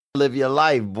Live your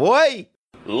life, boy.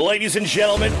 Ladies and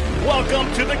gentlemen,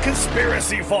 welcome to the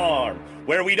Conspiracy Farm,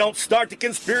 where we don't start the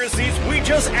conspiracies, we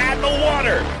just add the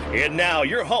water. And now,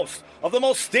 your host of the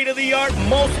most state-of-the-art,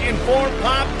 most informed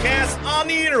podcast on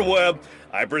the interweb,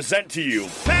 I present to you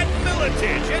Pat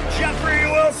Miletich and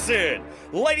Jeffrey Wilson.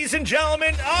 Ladies and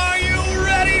gentlemen, are you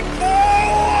ready for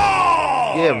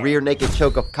war? Yeah, rear naked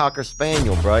choke a Cocker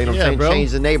Spaniel, bro. You know what I'm saying? Bro.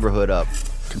 Change the neighborhood up.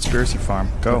 Conspiracy Farm.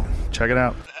 Go. Check it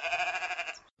out.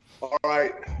 All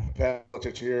right, Pat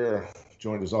Miletich here,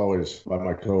 joined as always by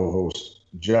my co-host,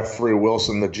 Jeffrey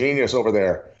Wilson, the genius over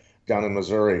there down in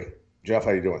Missouri. Jeff,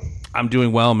 how you doing? I'm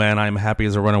doing well, man. I'm happy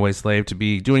as a runaway slave to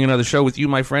be doing another show with you,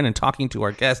 my friend, and talking to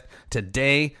our guest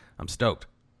today. I'm stoked.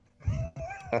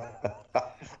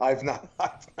 I've not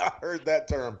heard that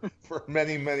term for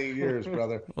many, many years,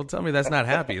 brother. Well, tell me that's not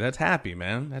happy. That's happy,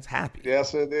 man. That's happy.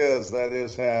 Yes, it is. That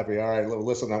is happy. All right,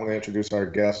 listen, I'm going to introduce our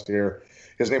guest here.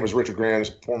 His name is Richard Graham,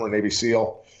 former Navy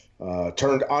SEAL,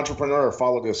 turned entrepreneur.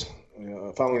 Following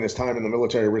his time in the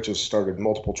military, Rich has started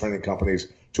multiple training companies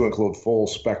to include Full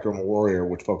Spectrum Warrior,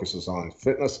 which focuses on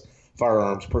fitness,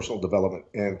 firearms, personal development,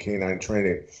 and canine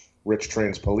training. Rich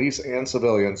trains police and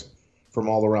civilians from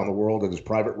all around the world at his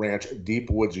private ranch, Deep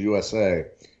Woods, USA.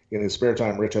 In his spare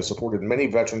time, Rich has supported many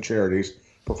veteran charities,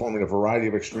 performing a variety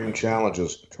of extreme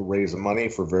challenges to raise money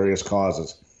for various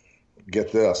causes.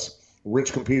 Get this.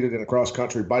 Rich competed in a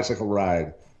cross-country bicycle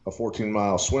ride, a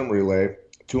 14-mile swim relay,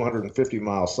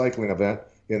 250-mile cycling event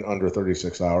in under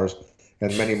 36 hours,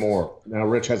 and many more. Now,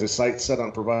 Rich has his sights set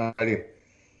on providing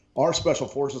our Special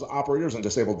Forces operators and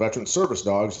disabled veterans service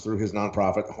dogs through his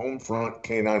nonprofit Homefront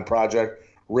Canine Project.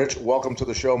 Rich, welcome to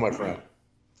the show, my friend.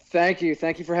 Thank you.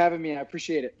 Thank you for having me. I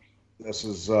appreciate it. This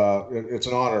is it's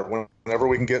an honor. Whenever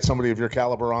we can get somebody of your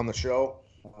caliber on the show.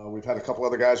 We've had a couple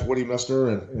other guys, Woody Mister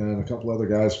and a couple other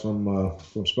guys from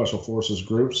Special Forces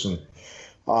groups. And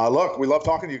look, we love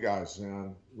talking to you guys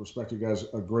and respect you guys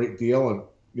a great deal. And,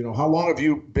 you know, how long have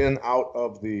you been out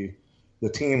of the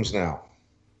teams now?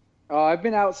 I've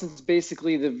been out since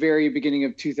basically the very beginning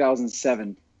of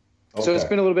 2007. Okay. So it's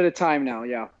been a little bit of time now,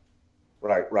 yeah.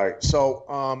 Right.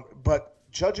 So, but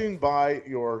judging by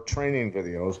your training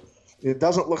videos, it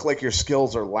doesn't look like your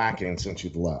skills are lacking since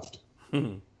you've left.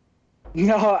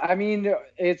 No, I mean,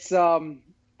 it's I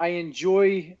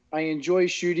enjoy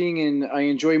shooting and I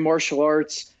enjoy martial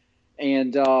arts,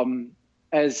 and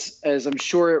as I'm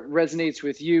sure it resonates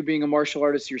with you being a martial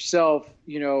artist yourself,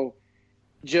 you know,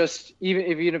 just even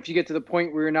if you get to the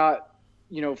point where you're not,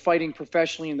 you know, fighting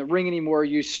professionally in the ring anymore,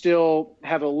 you still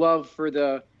have a love for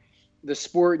the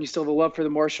sport and you still have a love for the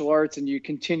martial arts, and you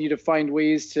continue to find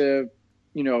ways to,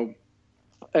 you know,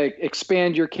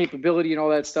 expand your capability and all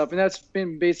that stuff. And that's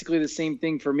been basically the same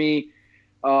thing for me.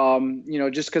 You know,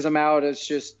 just because I'm out, it's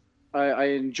just I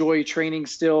enjoy training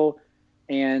still,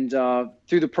 and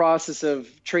through the process of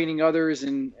training others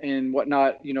and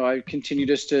whatnot, you know, I continue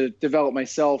just to develop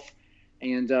myself,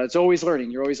 and it's always learning.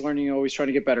 You're always learning, always trying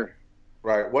to get better.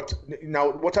 Right. What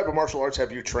type of martial arts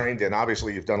have you trained in?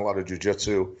 Obviously, you've done a lot of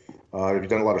jiu-jitsu. Have you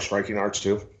done a lot of striking arts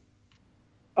too?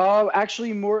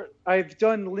 Actually, more. I've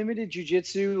done limited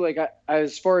jiu-jitsu. Like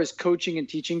as far as coaching and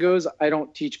teaching goes, I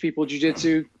don't teach people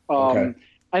jiu-jitsu. Okay.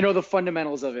 I know the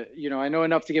fundamentals of it. You know, I know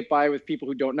enough to get by with people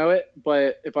who don't know it.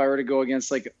 But if I were to go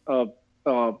against like a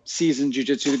seasoned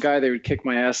jiu-jitsu guy, they would kick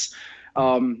my ass.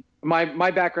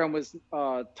 My background was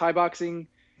Thai boxing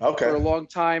for a long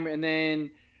time, and then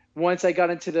once I got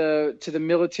into the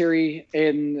military,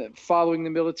 and following the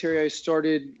military, I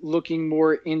started looking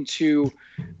more into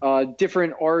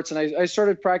different arts, and I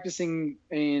started practicing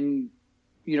and,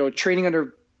 you know, training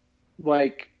under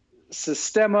like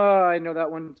Sistema. I know that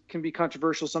one can be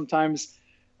controversial sometimes.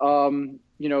 You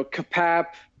know, Kapap,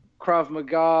 Krav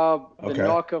Maga, the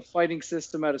Nauka fighting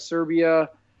system out of Serbia.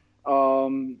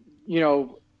 You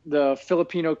know, the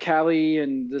Filipino Kali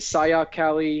and the Sayak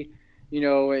Kali. You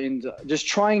know, and just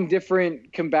trying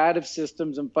different combative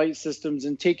systems and fight systems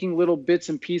and taking little bits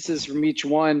and pieces from each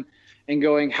one and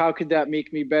going, how could that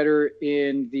make me better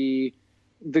in the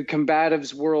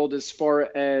combatives world, as far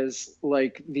as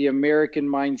like the American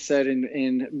mindset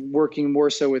and working more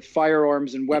so with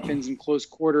firearms and weapons and close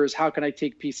quarters? How can I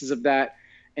take pieces of that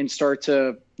and start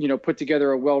to, you know, put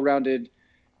together a well-rounded,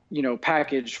 you know,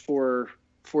 package for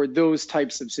those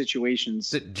types of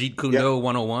situations. It's Jeet Kune Do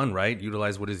 101, right?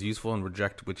 Utilize what is useful and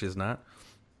reject which is not.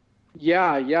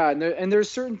 Yeah. And there's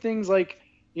certain things like,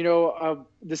 you know,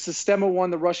 the Sistema one,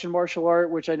 the Russian martial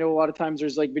art, which I know a lot of times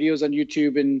there's like videos on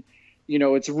YouTube, and, you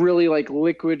know, it's really like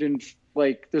liquid and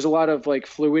like there's a lot of like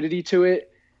fluidity to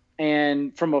it.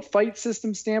 And from a fight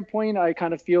system standpoint, I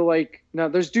kind of feel like now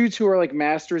there's dudes who are like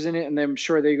masters in it, and I'm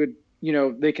sure they would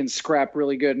they can scrap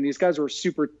really good. And these guys were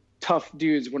super tough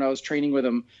dudes when I was training with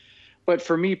them. But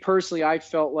for me personally, I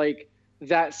felt like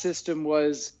that system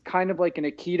was kind of like an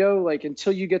Aikido. Like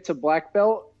until you get to black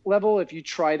belt level, if you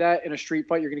try that in a street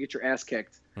fight, you're going to get your ass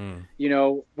kicked.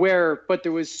 But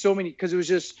there was so many, because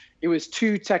it was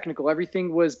too technical.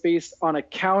 Everything was based on a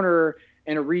counter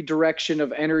and a redirection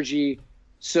of energy.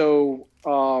 So,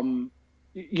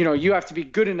 you have to be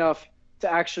good enough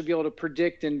to actually be able to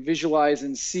predict and visualize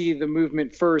and see the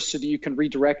movement first so that you can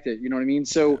redirect it. You know what I mean?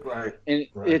 So,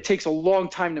 it takes a long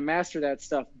time to master that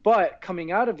stuff. But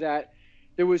coming out of that,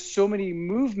 there was so many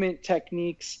movement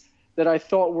techniques that I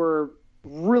thought were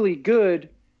really good.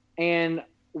 And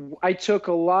I took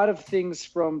a lot of things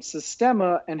from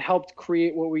Systema and helped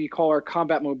create what we call our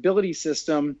combat mobility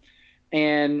system,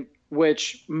 and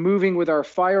which moving with our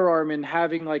firearm and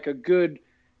having like a good,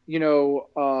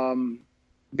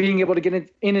 being able to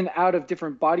get in and out of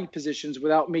different body positions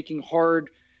without making hard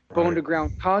bone to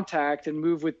ground contact and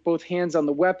move with both hands on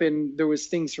the weapon. There was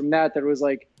things from that was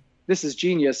like, this is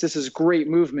genius. This is great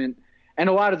movement. And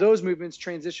a lot of those movements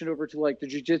transitioned over to like the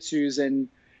jujitsus and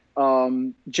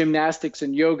gymnastics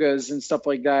and yogas and stuff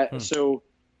like that. So,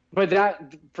 but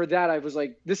for that, I was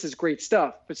like, this is great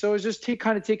stuff. But so it was just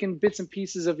kind of taking bits and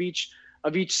pieces of each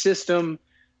system,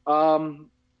 and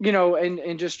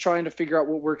just trying to figure out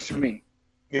what works for me.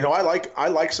 I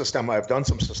like Systema. I've done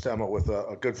some Systema with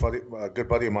a good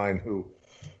buddy of mine who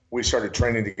we started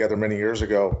training together many years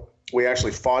ago. We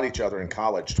actually fought each other in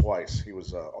college twice. He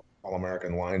was an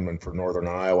All-American lineman for Northern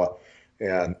Iowa,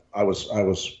 and I was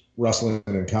wrestling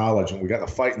in college, and we got in a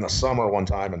fight in the summer one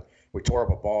time, and we tore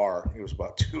up a bar. He was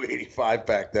about 285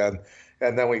 back then,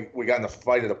 and then we got in a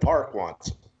fight at a park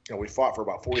once. We fought for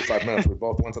about 45 minutes. We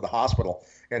both went to the hospital,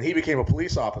 and he became a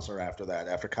police officer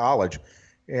after college.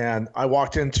 And I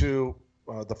walked into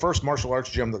the first martial arts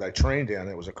gym that I trained in.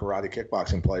 It was a karate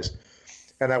kickboxing place.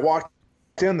 And I walked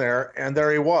in there, and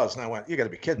there he was. And I went, you got to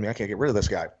be kidding me. I can't get rid of this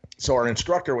guy. So our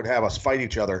instructor would have us fight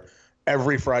each other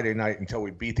every Friday night until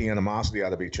we beat the animosity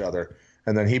out of each other.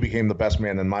 And then he became the best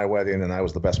man in my wedding, and I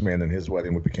was the best man in his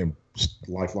wedding. We became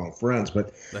lifelong friends.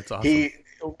 But that's awesome.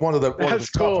 One of the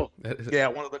cool.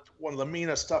 one of the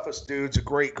meanest, toughest dudes, a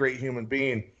great human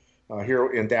being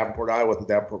here in Davenport, Iowa, with the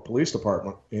Davenport Police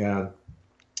Department. And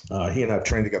he and I have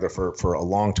trained together for a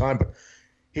long time. But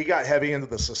he got heavy into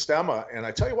the Systema, and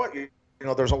I tell you what,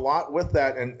 there's a lot with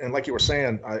that. And like you were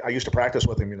saying, I used to practice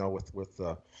with him, with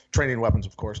training weapons,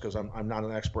 of course, because I'm not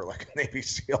an expert like a Navy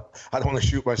SEAL. I don't want to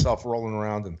shoot myself rolling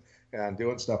around and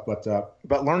doing stuff, but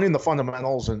learning the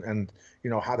fundamentals and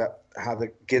how to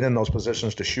get in those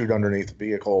positions to shoot underneath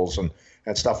vehicles and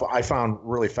stuff, I found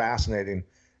really fascinating.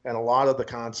 And a lot of the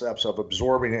concepts of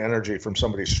absorbing energy from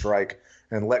somebody's strike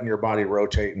and letting your body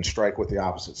rotate and strike with the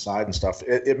opposite side and stuff,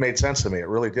 it made sense to me. It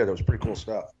really did. It was pretty cool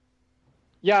stuff.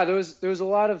 Yeah, there's a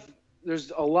lot of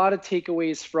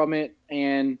takeaways from it,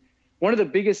 and one of the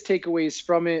biggest takeaways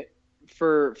from it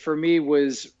for me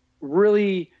was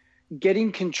really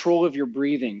getting control of your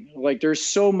breathing. Like there's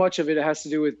so much of it has to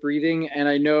do with breathing. And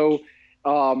I know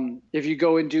if you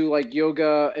go and do like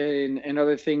yoga and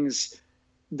other things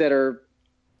that are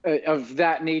of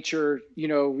that nature,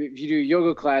 if you do a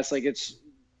yoga class, like it's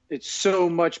so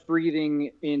much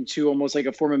breathing into almost like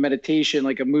a form of meditation,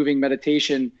 like a moving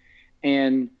meditation.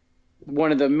 And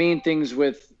one of the main things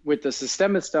with the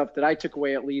Systema stuff that I took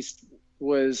away, at least,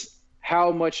 was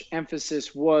how much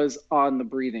emphasis was on the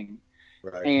breathing.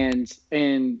 Right. And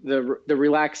the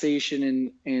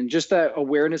relaxation and just that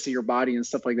awareness of your body and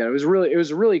stuff like that. It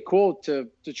was really cool to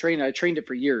train. I trained it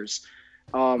for years.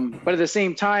 But at the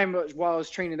same time, while I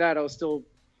was training that, I was still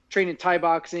training Thai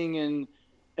boxing and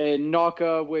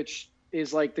Nauka, which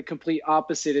is like the complete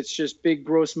opposite. It's just big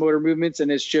gross motor movements,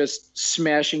 and it's just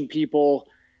smashing people.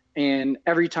 And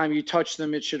every time you touch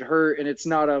them, it should hurt. And it's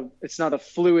not a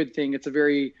fluid thing. It's a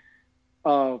very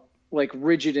like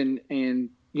rigid and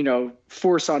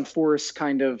force on force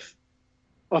kind of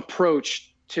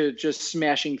approach to just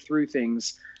smashing through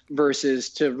things versus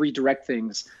to redirect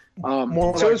things.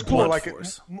 More like if there's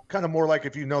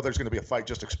going to be a fight,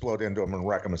 just explode into them and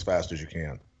wreck them as fast as you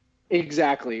can.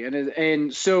 Exactly.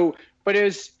 And so, but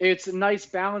it's a nice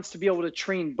balance to be able to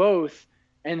train both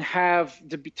and have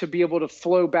to be able to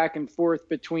flow back and forth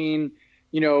between,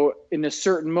 in a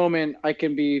certain moment I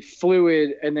can be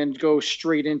fluid and then go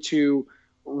straight into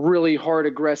really hard,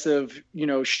 aggressive,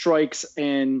 strikes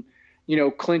and,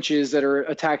 clinches that are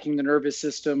attacking the nervous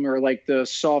system or like the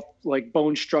soft, like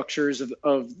bone structures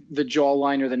of the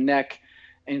jawline or the neck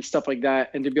and stuff like that.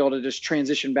 And to be able to just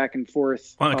transition back and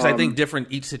forth. Well, because I think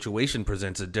each situation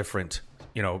presents a different,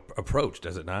 approach,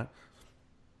 does it not?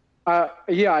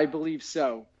 Yeah, I believe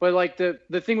so. But like the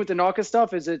thing with the Naka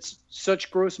stuff is it's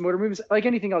such gross motor moves. Like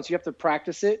anything else, you have to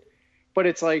practice it. But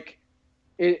it's like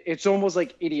it's almost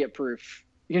like idiot proof.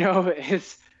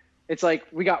 It's like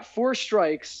we got 4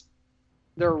 strikes.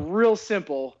 They're real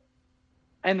simple,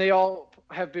 and they all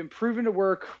have been proven to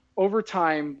work over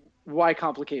time. Why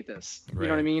complicate this? Right. You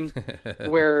know what I mean?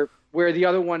 Where the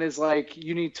other one is like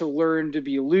you need to learn to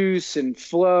be loose and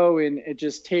flow, and it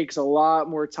just takes a lot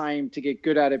more time to get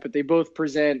good at it. But they both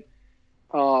present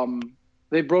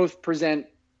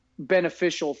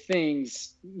beneficial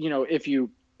things, if you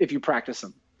practice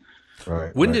them.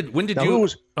 Right. When did Now, you?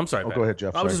 was- I'm sorry. Oh, Pat. go ahead,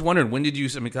 Jeff. I was Sorry. just wondering, when did you?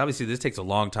 I mean, obviously, this takes a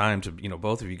long time to,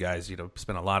 both of you guys,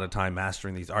 spend a lot of time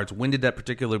mastering these arts. When did that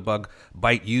particular bug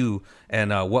bite you,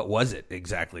 and what was it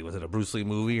exactly? Was it a Bruce Lee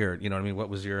movie, or what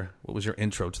was your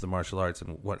intro to the martial arts,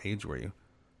 and what age were you?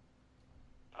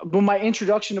 Well, my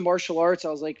introduction to martial arts, I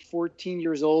was like 14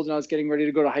 years old, and I was getting ready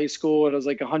to go to high school, and I was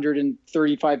like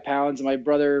 135 pounds, and my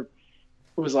brother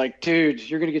was like, "Dude,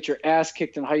 you're gonna get your ass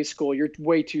kicked in high school. You're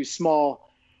way too small."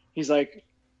 He's like,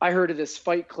 "I heard of this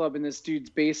fight club in this dude's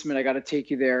basement. I got to take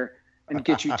you there and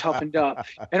get you toughened up."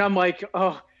 And I'm like,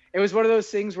 oh, it was one of those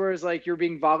things where it's like you're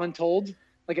being voluntold.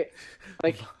 Like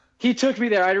he took me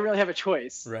there. I didn't really have a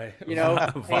choice, Right. And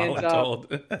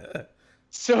Voluntold.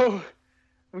 so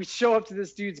we show up to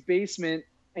this dude's basement,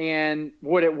 and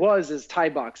what it was is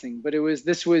Thai boxing, but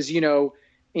this was in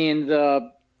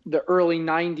the early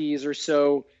 90s or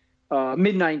so,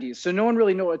 mid 90s. So no one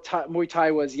really knew what Muay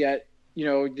Thai was yet.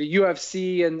 The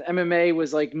UFC and MMA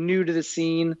was like new to the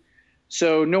scene,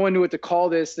 so no one knew what to call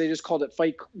this. They just called it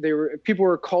fight. People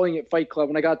were calling it Fight Club.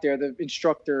 When I got there, the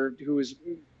instructor, who was,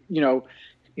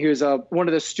 he was one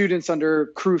of the students under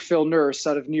Crew Phil Nurse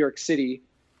out of New York City,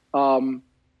 and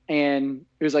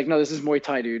it was like, "No, this is Muay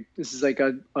Thai, dude. This is like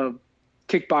a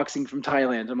kickboxing from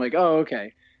Thailand." I'm like, "Oh,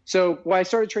 okay." So I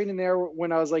started training there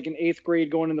when I was like in 8th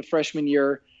grade, going in the freshman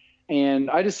year. And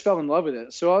I just fell in love with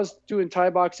it. So I was doing Thai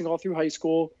boxing all through high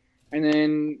school. And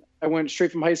then I went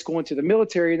straight from high school into the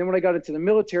military. And then when I got into the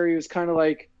military, it was kind of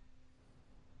like,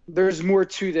 there's more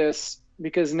to this,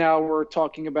 because now we're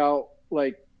talking about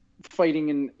like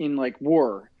fighting in like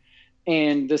war.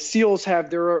 And the SEALs have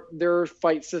their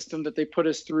fight system that they put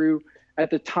us through. At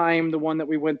the time, the one that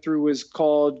we went through was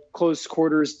called Close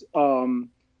Quarters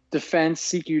Defense,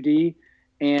 CQD.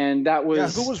 And that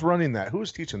was who was running that? Who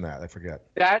was teaching that? I forget.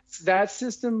 That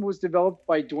system was developed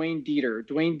by Dwayne Dieter.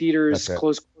 Dwayne Dieter's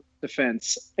Close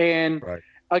Defense. And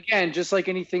again, just like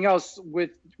anything else with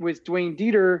Dwayne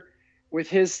Dieter, with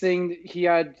his thing,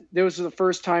 that was the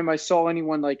first time I saw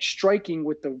anyone like striking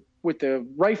with the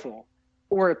rifle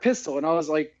or a pistol. And I was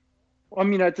like,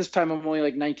 at this time I'm only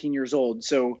like 19 years old.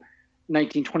 So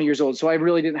 19, 20 years old. So I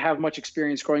really didn't have much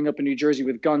experience growing up in New Jersey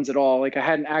with guns at all. Like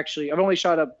I've only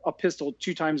shot a pistol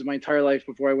 2 times in my entire life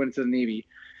before I went into the Navy,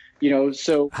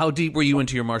 so. How deep were you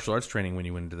into your martial arts training when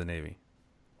you went into the Navy?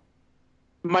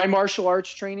 My martial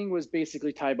arts training was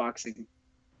basically Thai boxing.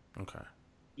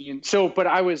 Okay. So, but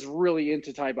I was really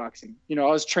into Thai boxing. I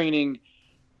was training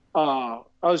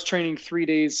 3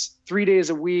 days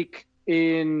a week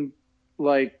in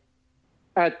like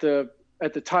at the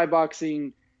Thai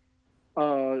boxing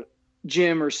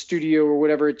gym or studio or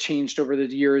whatever. It changed over the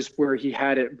years where he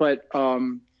had it, but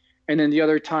and then the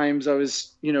other times I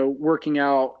was working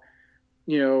out,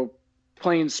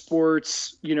 playing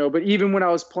sports, but even when I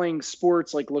was playing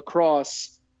sports like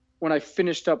lacrosse, when I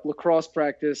finished up lacrosse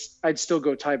practice, I'd still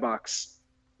go Thai box,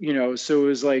 so it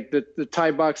was like the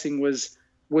Thai boxing was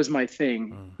my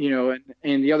thing.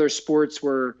 And the other sports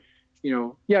were,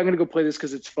 I'm gonna go play this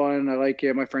because it's fun, I like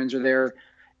it, my friends are there,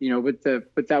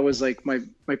 but that was like my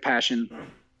passion.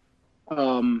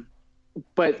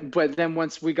 But then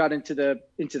once we got into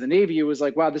the Navy, it was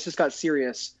like, wow, this just got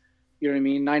serious. You know what I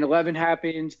mean? 9/11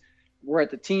 happened. We're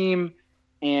at the team,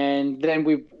 and then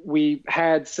we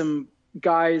had some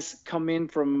guys come in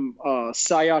from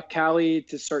Sayak, Cali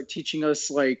to start teaching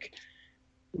us like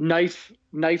knife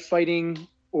fighting,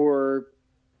 or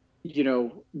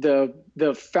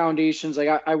the foundations.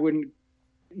 Like I wouldn't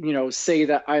say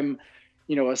that I'm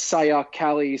a Sayak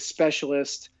Cali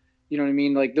specialist. You know what I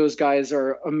mean? Like those guys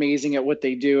are amazing at what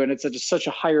they do, and it's such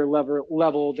a higher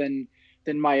level than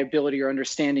my ability or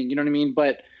understanding. You know what I mean?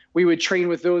 But we would train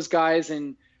with those guys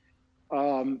and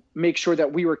make sure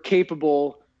that we were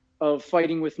capable of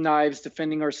fighting with knives,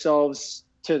 defending ourselves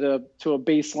to a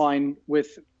baseline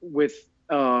with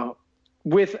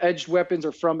edged weapons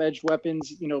or from edged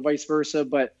weapons, vice versa.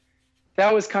 But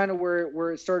that was kind of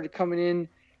where it started coming in.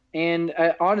 And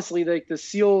honestly, like the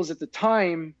SEALs at the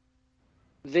time,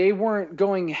 they weren't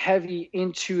going heavy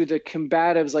into the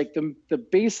combatives. Like the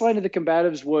baseline of the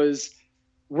combatives was,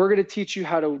 we're going to teach you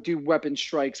how to do weapon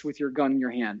strikes with your gun in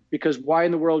your hand, because why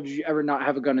in the world would you ever not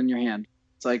have a gun in your hand?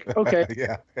 It's like, okay,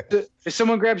 Yeah. if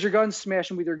someone grabs your gun, smash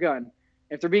them with your gun.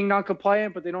 If they're being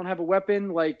non-compliant, but they don't have a weapon,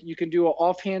 like you can do an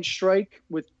offhand strike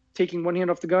with taking one hand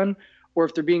off the gun, or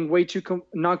if they're being way too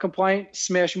non-compliant,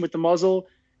 smash them with the muzzle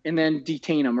and then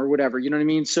detain them or whatever. You know what I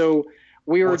mean? So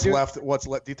we were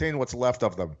detain what's left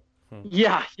of them.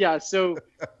 Yeah. So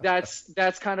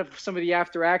that's kind of some of the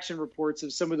after action reports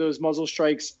of some of those muzzle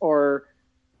strikes are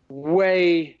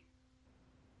way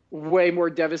more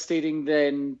devastating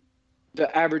than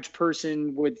the average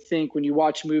person would think when you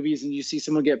watch movies and you see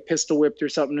someone get pistol whipped or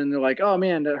something and they're like, oh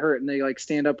man, that hurt. And they like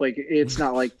stand up. Like, it's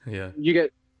not like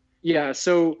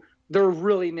so they're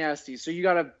really nasty. So you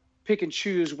got to pick and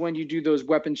choose when you do those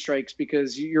weapon strikes,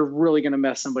 because you're really going to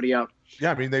mess somebody up.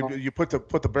 Yeah. I mean, you put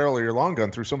the barrel of your long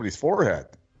gun through somebody's forehead.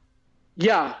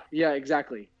 Yeah,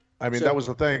 exactly. I mean, that was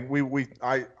the thing.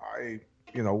 I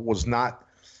was not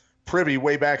privy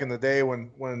way back in the day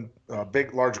when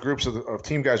big, large groups of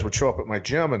team guys would show up at my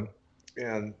gym,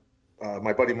 and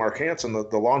my buddy Mark Hansen,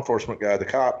 the law enforcement guy, the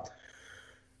cop,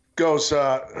 goes,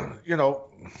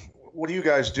 what do you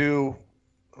guys do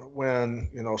when,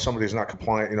 somebody's not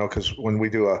compliant, because when we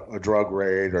do a drug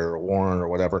raid or a warrant or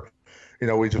whatever,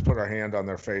 we just put our hand on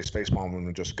their face palm them,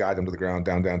 and just guide them to the ground,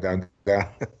 down.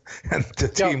 And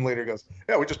the team leader goes,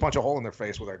 yeah, we just punch a hole in their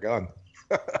face with our gun.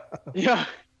 Yeah.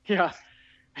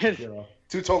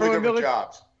 Two totally different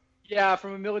jobs. Yeah,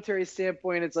 from a military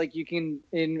standpoint, it's like you can,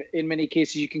 in many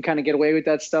cases, you can kind of get away with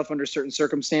that stuff under certain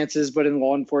circumstances. But in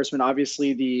law enforcement,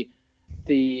 obviously,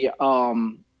 the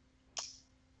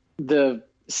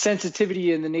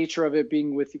sensitivity and the nature of it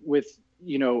being with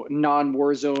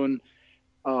non-war zone,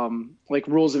 like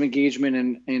rules of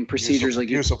engagement and procedures,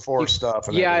 use of force stuff.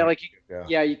 And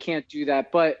you can't do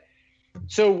that. But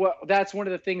so that's one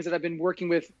of the things that I've been working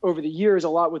with over the years a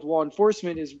lot with law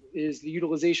enforcement is the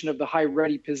utilization of the high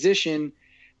ready position,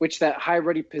 which that high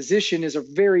ready position is a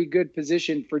very good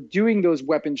position for doing those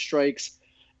weapon strikes.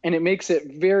 And it makes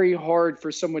it very hard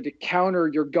for someone to counter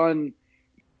your gun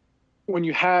when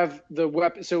you have the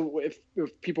weapon. So if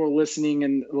people are listening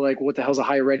and like, what the hell's a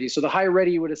high ready? So the high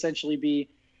ready would essentially be,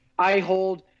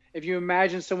 if you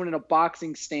imagine someone in a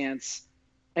boxing stance,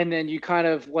 and then you kind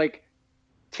of like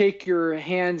take your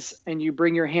hands and you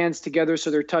bring your hands together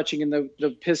so they're touching, and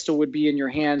the pistol would be in your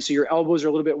hand. So your elbows are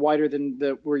a little bit wider than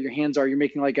where your hands are. You're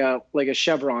making like a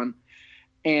chevron,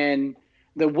 and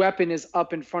the weapon is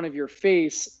up in front of your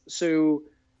face. So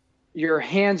your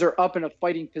hands are up in a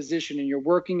fighting position and you're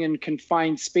working in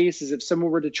confined spaces. If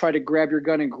someone were to try to grab your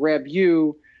gun and grab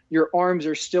you, your arms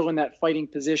are still in that fighting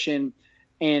position.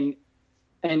 And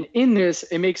in this,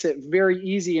 it makes it very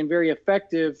easy and very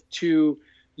effective to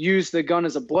use the gun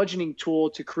as a bludgeoning tool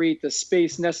to create the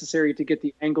space necessary to get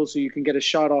the angle so you can get a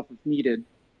shot off if needed.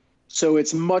 So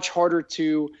it's much harder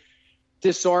to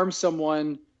disarm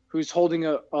someone who's holding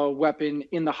a weapon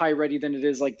in the high ready than it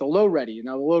is like the low ready.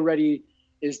 Now, the low ready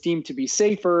is deemed to be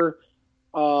safer,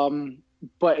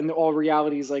 but in all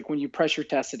realities, like when you pressure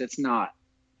test it, it's not.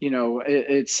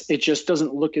 It just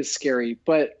doesn't look as scary.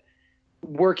 But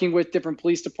working with different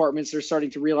police departments, they're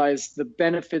starting to realize the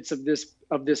benefits of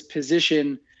this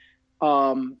position,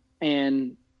 and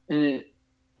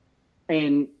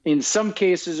in some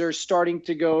cases are starting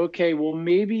to go, okay, well,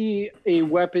 maybe a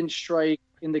weapon strike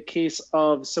in the case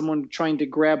of someone trying to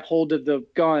grab hold of the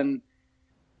gun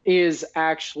is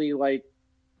actually like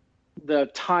the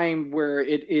time where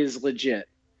it is legit.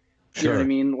 You know what I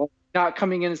mean? Like, not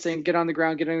coming in and saying, get on the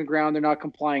ground. They're not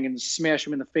complying and smash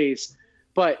them in the face.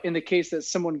 But in the case that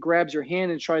someone grabs your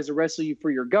hand and tries to wrestle you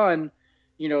for your gun,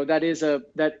 that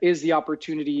is the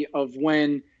opportunity of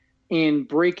when, in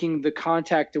breaking the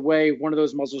contact away, one of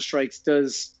those muzzle strikes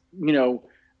does,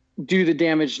 do the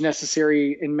damage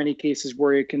necessary in many cases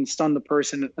where it can stun the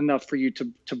person enough for you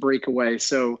to break away.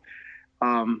 So,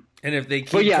 and if they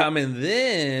keep coming,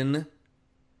 then.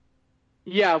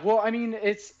 Yeah. Well, I mean,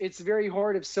 it's very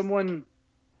hard if someone's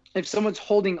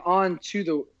holding on to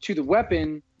the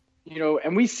weapon,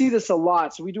 and we see this a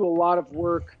lot. So we do a lot of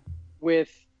work with,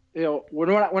 when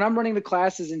I'm running the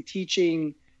classes and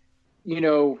teaching,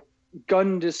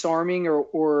 gun disarming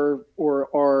or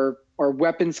our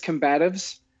weapons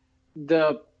combatives,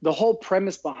 the whole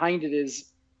premise behind it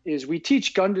is we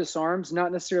teach gun disarms,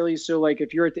 not necessarily so like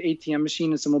if you're at the ATM machine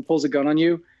and someone pulls a gun on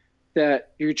you,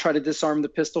 that you try to disarm the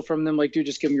pistol from them, like, dude,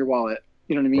 just give them your wallet.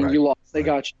 You know what I mean? Right. You lost, they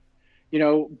got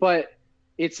you. But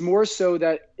it's more so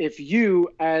that if you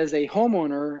as a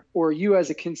homeowner or you as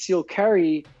a concealed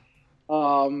carry,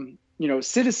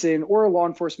 citizen or a law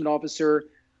enforcement officer,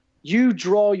 you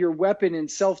draw your weapon in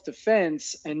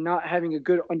self-defense and not having a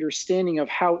good understanding of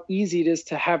how easy it is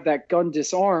to have that gun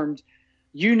disarmed,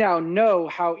 you now know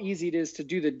how easy it is to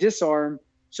do the disarm.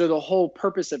 So the whole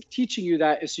purpose of teaching you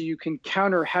that is so you can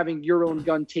counter having your own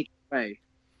gun taken away.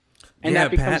 And yeah,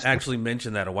 that becomes Pat actually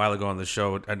mentioned that a while ago on the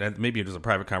show, and maybe it was a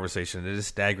private conversation. It is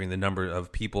staggering the number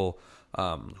of people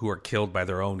who are killed by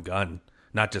their own gun,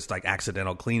 not just like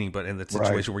accidental cleaning, but in the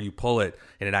situation where you pull it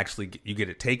and it actually you get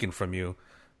it taken from you.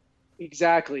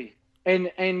 Exactly.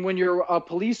 And when you're a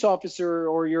police officer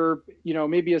or you're,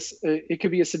 maybe it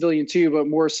could be a civilian too, but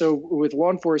more so with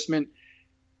law enforcement,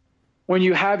 when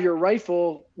you have your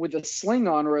rifle with a sling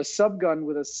on or a subgun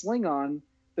with a sling on,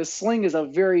 the sling is a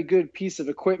very good piece of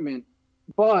equipment.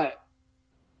 But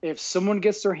if someone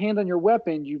gets their hand on your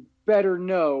weapon, you better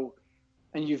know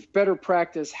and you've better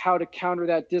practice how to counter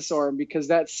that disarm, because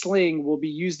that sling will be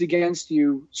used against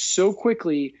you so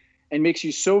quickly and makes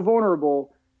you so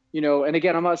vulnerable. And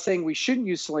again, I'm not saying we shouldn't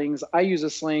use slings. I use a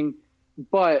sling,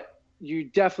 but you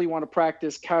definitely want to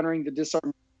practice countering the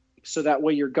disarm so that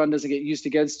way your gun doesn't get used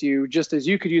against you, just as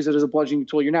you could use it as a bludgeoning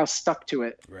tool. You're now stuck to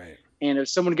it. Right. And if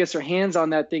someone gets their hands on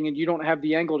that thing and you don't have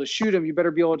the angle to shoot them, you better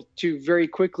be able to very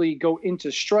quickly go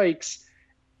into strikes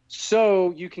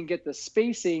so you can get the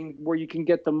spacing where you can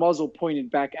get the muzzle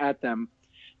pointed back at them,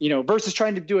 versus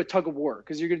trying to do a tug of war,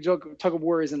 because you're going to do a tug of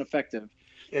war isn't effective.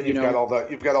 And you've got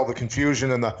all the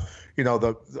confusion and the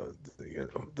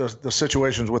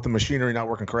situations with the machinery not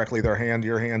working correctly,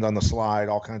 your hand on the slide,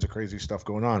 all kinds of crazy stuff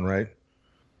going on, right?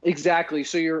 Exactly.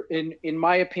 So you're in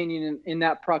my opinion, in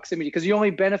that proximity, because the only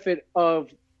benefit of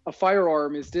a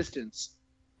firearm is distance.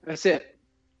 That's it.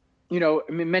 In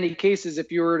many cases,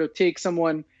 if you were to take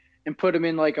someone and put them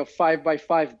in like a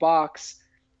 5x5 box,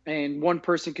 and one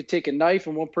person could take a knife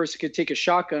and one person could take a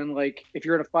shotgun. Like if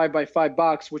you're in a 5x5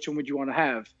 box, which one would you want to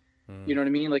have? You know what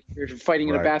I mean? Like if you're fighting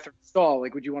in a bathroom stall,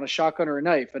 like would you want a shotgun or a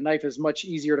knife? A knife is much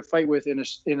easier to fight with in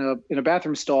a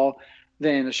bathroom stall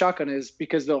than a shotgun is,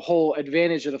 because the whole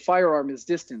advantage of the firearm is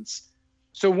distance.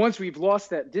 So once we've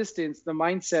lost that distance, the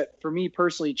mindset for me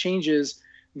personally changes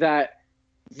that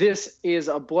this is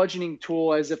a bludgeoning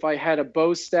tool, as if I had a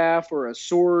bow staff or a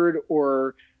sword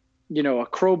or a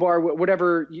crowbar,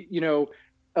 whatever,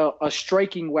 a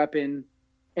striking weapon.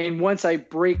 And once I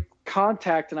break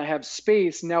contact and I have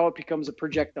space, now it becomes a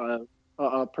projectile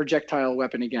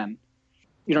weapon again.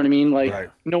 You know what I mean?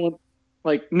 No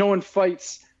one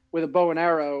fights with a bow and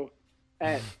arrow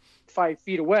at 5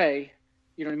 feet away.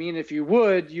 You know what I mean? If you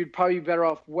would, you'd probably be better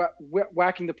off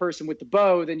whacking the person with the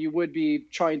bow than you would be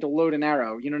trying to load an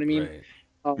arrow. You know what I mean?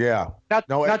 Right.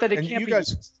 Not that it can't be.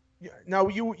 Now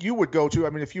you would go to, I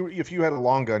mean, if you had a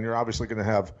long gun, you're obviously going to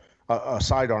have a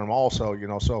sidearm also,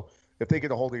 so if they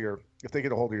get a hold of your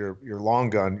long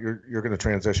gun, you're going to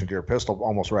transition to your pistol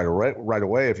almost right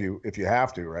away if you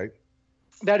have to, right?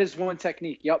 That is one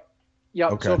technique. Yep.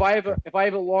 Okay. So if I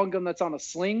have a long gun that's on a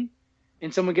sling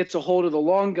and someone gets a hold of the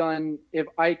long gun, if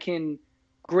I can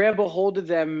grab a hold of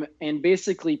them and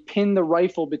basically pin the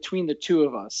rifle between the two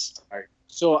of us. Right.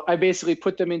 So I basically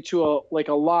put them into a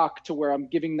lock to where I'm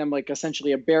giving them like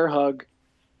essentially a bear hug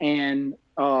and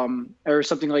or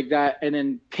something like that, and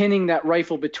then pinning that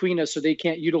rifle between us so they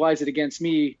can't utilize it against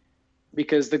me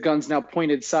because the gun's now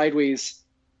pointed sideways.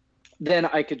 Then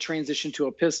I could transition to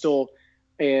a pistol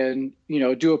and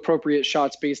do appropriate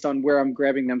shots based on where I'm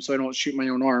grabbing them so I don't shoot my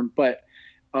own arm. But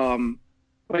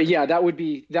yeah, that would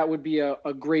be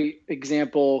a great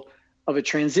example of a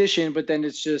transition. But then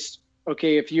it's just,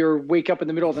 okay, if you wake up in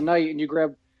the middle of the night and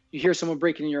you hear someone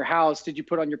breaking in your house, did you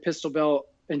put on your pistol belt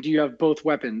and do you have both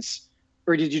weapons?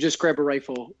 Or did you just grab a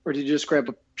rifle? Or did you just grab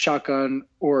a shotgun?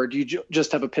 Or do you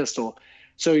just have a pistol?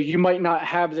 So you might not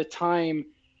have the time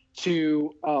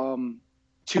to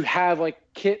have like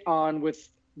kit on with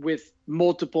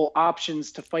multiple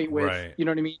options to fight with. Right. You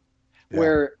know what I mean? Yeah.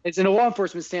 Where it's in a law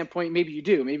enforcement standpoint, maybe you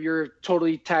do. Maybe you're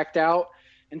totally tacked out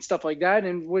and stuff like that.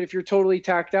 And what if you're totally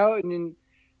tacked out and then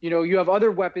you have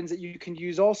other weapons that you can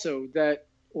use also, that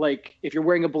like if you're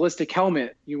wearing a ballistic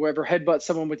helmet, you ever headbutt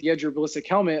someone with the edge of your ballistic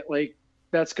helmet, like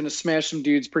that's going to smash some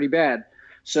dudes pretty bad.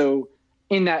 So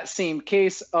in that same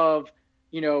case of,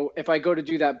 if I go to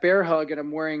do that bear hug and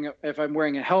if I'm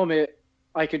wearing a helmet,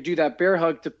 I could do that bear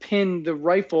hug to pin the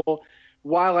rifle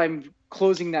while I'm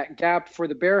closing that gap for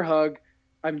the bear hug.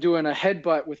 I'm doing a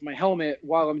headbutt with my helmet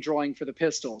while I'm drawing for the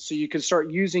pistol. So you can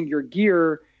start using your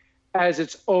gear as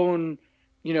its own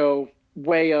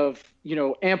way of,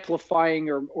 amplifying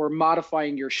or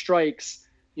modifying your strikes,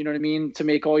 you know what I mean? To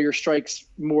make all your strikes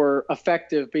more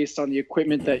effective based on the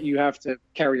equipment that you have to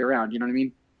carry around. You know what I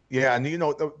mean? Yeah, and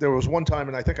there was one time,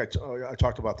 and I think I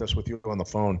talked about this with you on the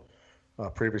phone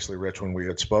previously, Rich, when we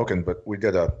had spoken. But we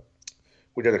did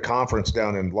a conference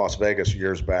down in Las Vegas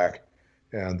years back,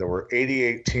 and there were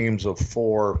 88 teams of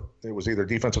 4. It was either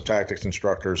defensive tactics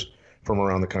instructors from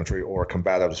around the country or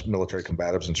military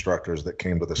combatives instructors that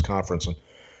came to this conference. And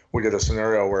we did a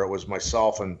scenario where it was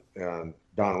myself and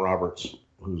Don Roberts,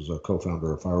 who's a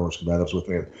co-founder of Firehorse Combatives, with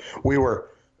me. And we were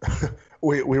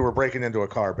we were breaking into a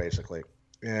car basically,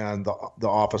 and the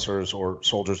officers or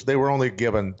soldiers, they were only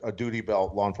given a duty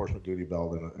belt, law enforcement duty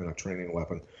belt, and a training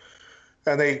weapon,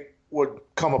 and they would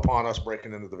come upon us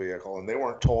breaking into the vehicle, and they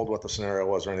weren't told what the scenario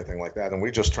was or anything like that. And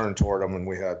we just turned toward them, and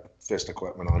we had fist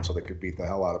equipment on so they could beat the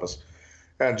hell out of us,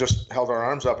 and just held our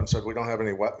arms up and said, "We don't have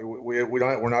any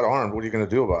we're not armed. What are you going to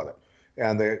do about it?"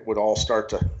 And they would all start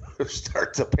to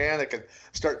panic and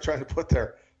start trying to put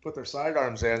their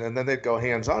sidearms in, and then they'd go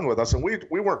hands on with us. And we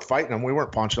weren't fighting them, we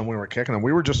weren't punching them, we weren't kicking them.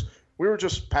 We were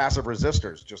just passive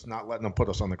resistors, just not letting them put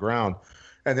us on the ground.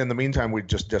 And in the meantime, we'd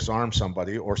just disarm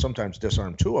somebody, or sometimes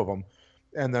disarm 2 of them,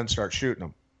 and then start shooting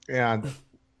them. And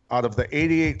out of the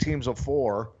 88 teams of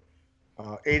 4,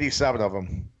 87 of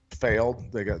them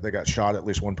failed. They got shot. At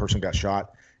least one person got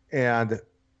shot. And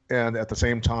at the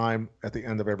same time, at the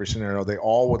end of every scenario, they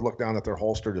all would look down at their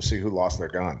holster to see who lost their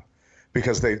gun,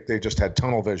 because they just had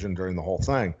tunnel vision during the whole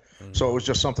thing. Mm-hmm. So it was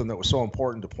just something that was so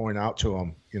important to point out to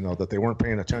them, that they weren't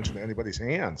paying attention to anybody's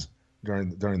hands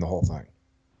during the whole thing.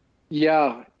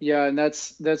 Yeah, and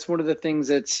that's one of the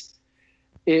things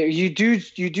you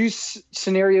do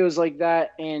scenarios like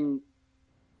that, and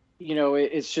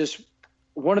it's just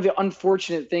one of the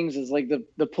unfortunate things is like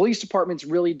the police departments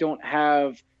really don't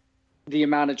have the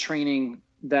amount of training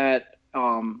that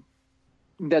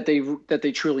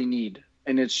they truly need,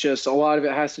 and it's just a lot of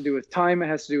it has to do with time, it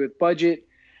has to do with budget,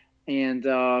 and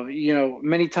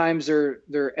many times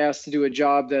they're asked to do a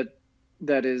job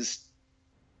that is.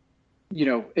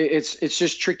 It's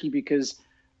just tricky because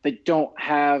they don't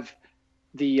have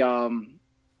the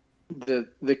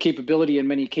capability in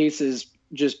many cases,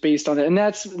 just based on it. And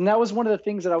that was one of the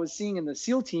things that I was seeing in the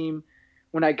SEAL team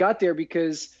when I got there,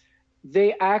 because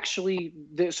they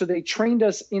trained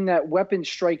us in that weapon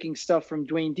striking stuff from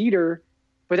Dwayne Dieter,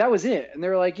 but that was it. And they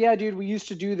were like, yeah, dude, we used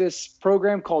to do this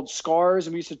program called SCARS,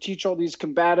 and we used to teach all these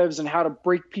combatives and how to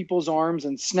break people's arms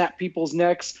and snap people's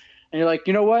necks. And you're like,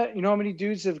 you know what? You know how many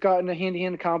dudes have gotten a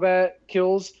hand-to-hand combat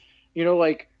kills?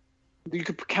 Like you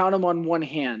could count them on one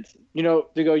hand.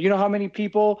 They go, you know how many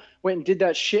people went and did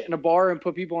that shit in a bar and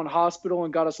put people in hospital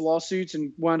and got us lawsuits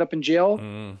and wound up in jail?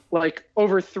 Like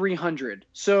over 300.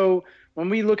 So when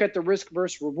we look at the risk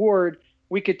versus reward,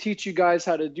 we could teach you guys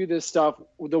how to do this stuff.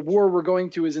 The war we're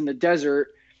going to is in the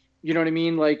desert. You know what I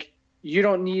mean? Like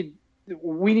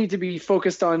we need to be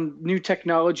focused on new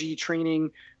technology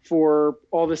training for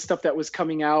all this stuff that was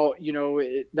coming out.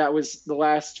 That was the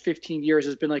last 15 years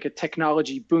has been like a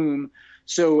technology boom.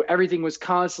 So everything was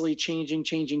constantly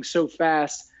changing so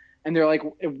fast. And they're like,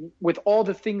 with all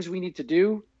the things we need to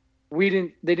do,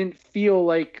 they didn't feel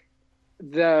like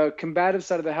the combative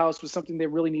side of the house was something they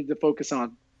really needed to focus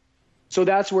on. So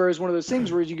that's where it's one of those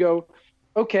things where you go,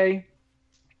 okay,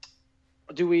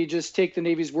 do we just take the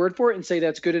Navy's word for it and say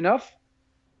that's good enough?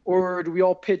 Or do we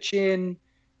all pitch in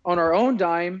on our own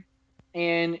dime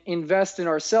and invest in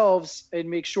ourselves and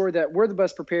make sure that we're the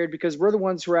best prepared, because we're the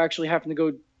ones who are actually having to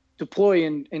go deploy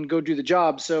and go do the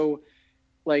job. So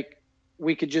like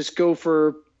we could just go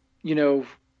for,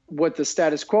 what the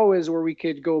status quo is, or we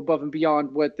could go above and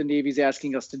beyond what the Navy's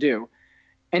asking us to do.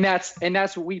 And that's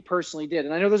what we personally did.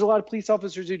 And I know there's a lot of police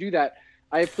officers who do that.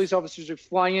 I have police officers who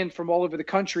fly in from all over the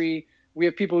country. We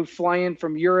have people who fly in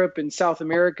from Europe and South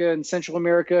America and Central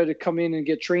America to come in and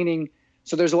get training.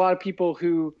 So there's a lot of people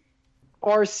who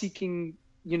are seeking,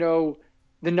 the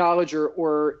knowledge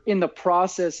or in the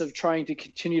process of trying to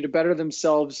continue to better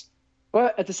themselves.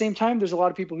 But at the same time, there's a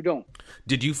lot of people who don't.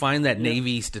 Did you find that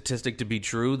Navy statistic to be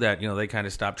true, that, they kind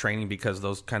of stopped training because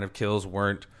those kind of kills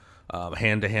weren't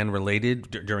hand-to-hand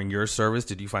related during your service?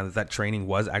 Did you find that training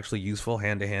was actually useful,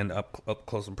 hand-to-hand, up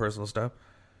close and personal stuff?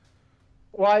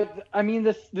 Well, I mean,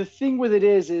 the thing with it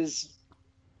is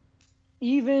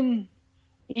even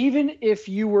if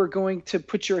you were going to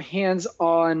put your hands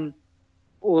on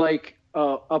like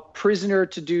a prisoner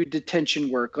to do detention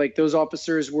work, like those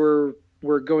officers were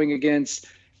going against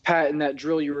Pat in that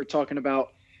drill you were talking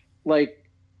about, like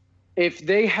if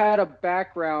they had a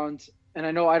background, and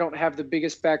I know I don't have the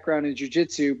biggest background in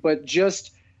jiu-jitsu, but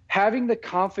just having the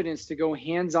confidence to go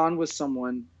hands-on with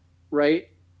someone, right?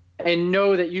 And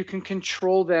know that you can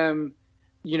control them,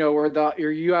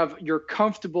 or you're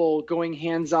comfortable going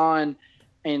hands-on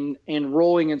and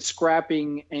rolling and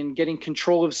scrapping and getting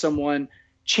control of someone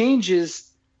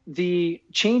changes the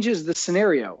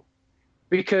scenario,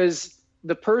 because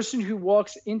the person who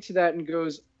walks into that and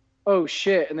goes, oh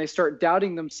shit, and they start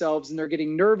doubting themselves and they're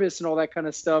getting nervous and all that kind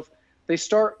of stuff, they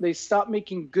stop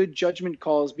making good judgment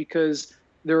calls because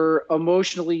they're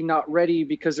emotionally not ready,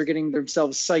 because they're getting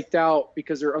themselves psyched out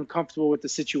because they're uncomfortable with the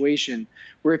situation.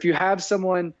 Where if you have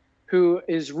someone who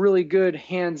is really good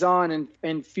hands-on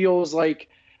and feels like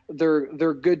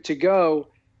they're good to go,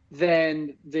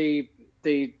 then they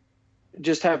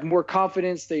just have more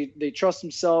confidence. They trust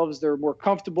themselves. They're more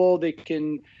comfortable. They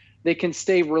can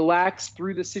stay relaxed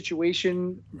through the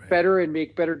situation better and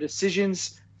make better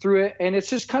decisions through it. And it's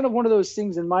just kind of one of those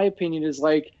things, in my opinion, is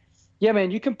like, yeah,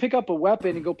 man, you can pick up a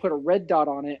weapon and go put a red dot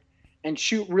on it and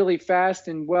shoot really fast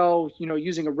and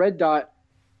using a red dot.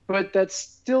 But that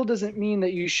still doesn't mean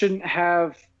that you shouldn't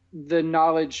have the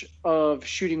knowledge of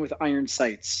shooting with iron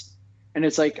sights. And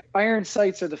it's like, iron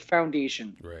sights are the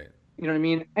foundation. Right. You know what I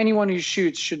mean? Anyone who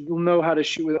shoots should know how to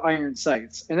shoot with iron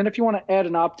sights. And then if you want to add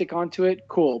an optic onto it,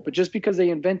 cool. But just because they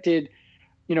invented,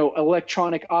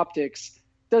 electronic optics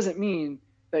doesn't mean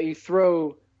that you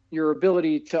throw your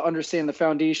ability to understand the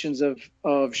foundations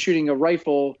of shooting a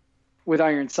rifle with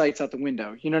iron sights out the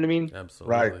window. You know what I mean?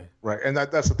 Absolutely. Right. And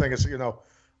that's the thing is,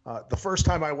 the first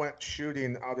time I went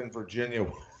shooting out in Virginia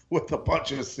with a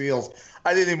bunch of SEALs,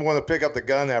 I didn't even want to pick up the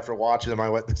gun after watching them. I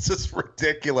went, this is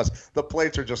ridiculous. The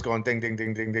plates are just going ding, ding,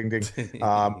 ding, ding, ding, ding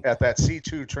at that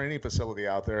C2 training facility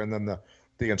out there. And then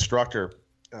the instructor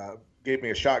gave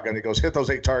me a shotgun. He goes, hit those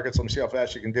 8 targets. Let me see how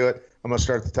fast you can do it. I'm going to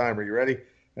start the timer. You ready?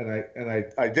 And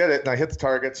I did it, and I hit the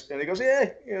targets. And he goes, yeah,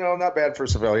 not bad for a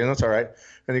civilian. That's all right.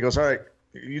 And he goes, all right,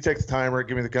 you take the timer,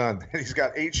 give me the gun. And he's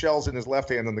got 8 shells in his left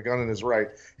hand and the gun in his right.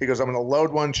 He goes, I'm going to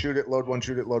load one, shoot it, load one,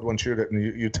 shoot it, load one, shoot it, and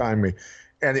you time me.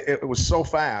 And it was so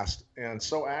fast and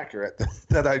so accurate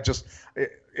that I just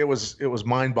it was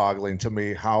mind-boggling to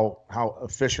me how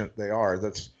efficient they are.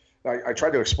 I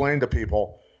tried to explain to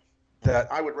people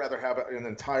that I would rather have an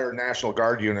entire National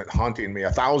Guard unit hunting me,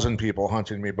 1,000 people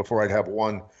hunting me, before I'd have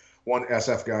one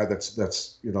SF guy that's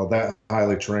that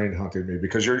highly trained hunting me,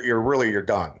 because you're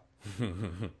done.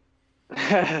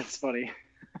 That's funny.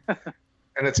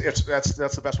 And that's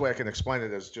the best way I can explain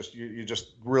it, is just you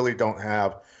just really don't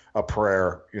have a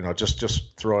prayer,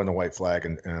 just throw in the white flag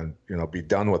and be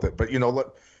done with it. But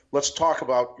let's talk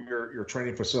about your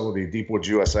training facility, Deepwoods,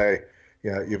 USA.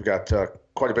 Yeah, you've got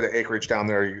quite a bit of acreage down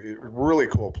there. Really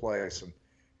cool place, and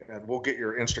we'll get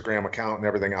your Instagram account and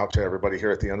everything out to everybody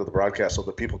here at the end of the broadcast so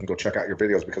that people can go check out your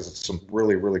videos, because it's some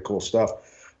really, really cool stuff.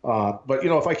 But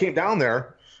if I came down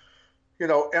there,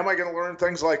 am I going to learn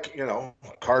things like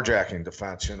carjacking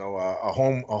defense, a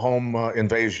home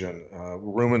invasion,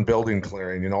 room and building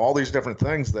clearing, all these different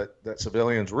things that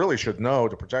civilians really should know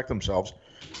to protect themselves?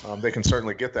 They can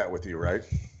certainly get that with you, right?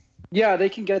 Yeah, they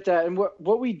can get that. And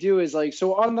what we do is, like,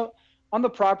 so on the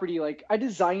property, like, I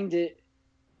designed it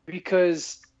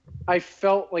because I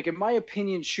felt like, in my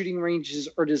opinion, shooting ranges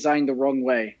are designed the wrong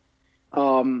way.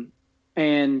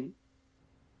 And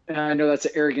I know that's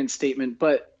an arrogant statement,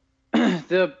 but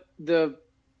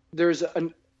there's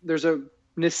a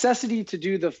necessity to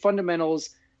do the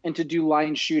fundamentals and to do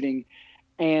line shooting.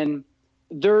 And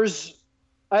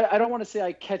I don't want to say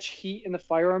I catch heat in the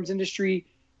firearms industry,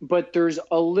 but there's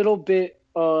a little bit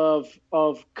of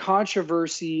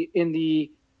controversy in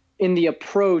the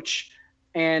approach,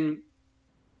 and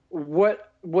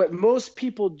what most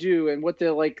people do, and what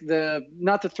the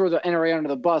not to throw the NRA under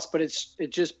the bus, but it's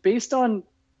just based on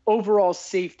overall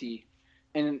safety.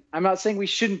 And I'm not saying we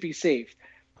shouldn't be safe,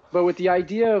 but with the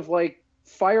idea of like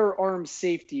firearm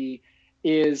safety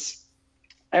is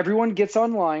everyone gets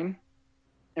online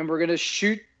and we're going to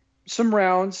shoot some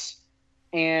rounds,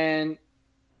 and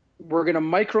we're going to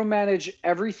micromanage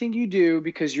everything you do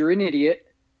because you're an idiot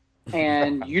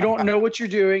and you don't know what you're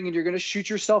doing, and you're going to shoot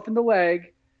yourself in the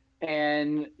leg.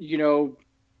 And,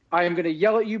 I am going to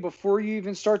yell at you before you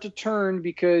even start to turn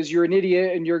because you're an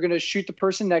idiot, and you're going to shoot the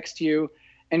person next to you.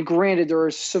 And granted, there are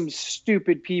some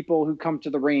stupid people who come to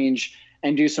the range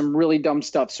and do some really dumb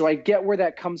stuff. So I get where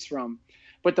that comes from.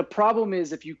 But the problem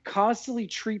is, if you constantly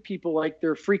treat people like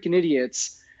they're freaking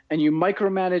idiots and you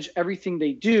micromanage everything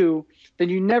they do, then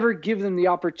you never give them the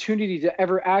opportunity to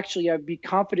ever actually be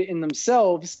confident in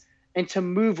themselves and to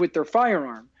move with their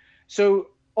firearm. So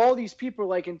all these people are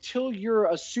like, until you're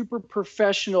a super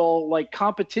professional, like,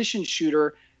 competition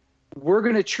shooter, we're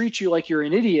going to treat you like you're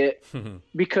an idiot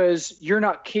because you're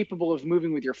not capable of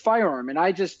moving with your firearm.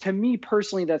 And to me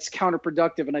personally, that's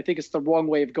counterproductive. And I think it's the wrong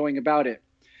way of going about it.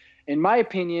 In my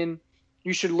opinion,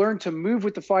 you should learn to move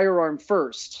with the firearm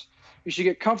first. You should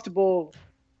get comfortable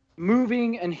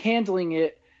moving and handling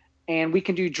it. And we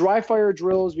can do dry fire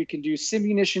drills, we can do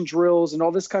simunition drills and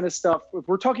all this kind of stuff. If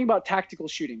we're talking about tactical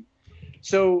shooting.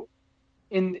 So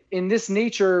in this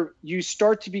nature, you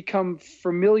start to become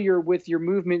familiar with your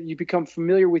movement, you become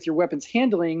familiar with your weapons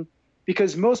handling,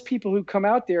 because most people who come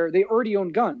out there, they already own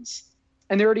guns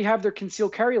and they already have their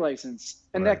concealed carry license,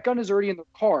 and that gun is already in their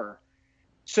car.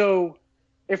 So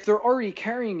if they're already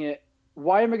carrying it,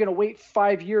 why am I going to wait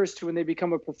 5 years to when they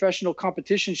become a professional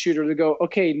competition shooter to go,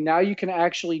 okay, now you can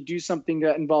actually do something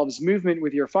that involves movement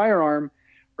with your firearm,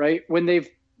 right? When they've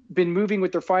been moving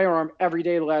with their firearm every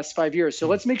day the last 5 years. So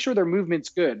let's make sure their movement's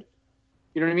good.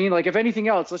 You know what I mean? Like, if anything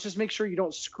else, let's just make sure you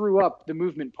don't screw up the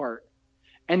movement part.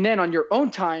 And then on your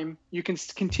own time, you can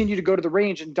continue to go to the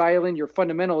range and dial in your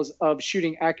fundamentals of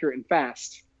shooting accurate and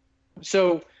fast.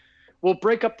 So we'll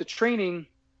break up the training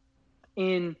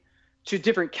into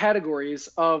different categories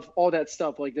of all that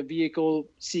stuff, like the vehicle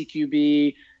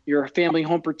CQB, your family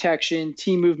home protection,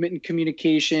 team movement and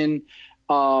communication,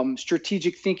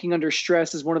 strategic thinking under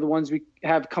stress is one of the ones we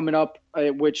have coming up,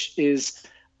 which is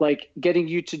like getting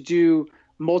you to do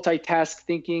multitask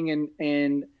thinking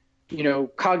and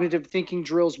cognitive thinking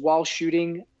drills while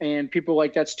shooting. And people are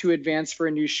like, that's too advanced for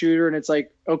a new shooter. And it's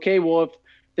like, okay, well, if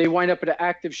they wind up at an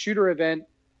active shooter event,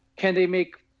 can they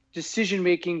make decision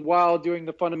making while doing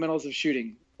the fundamentals of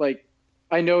shooting? Like,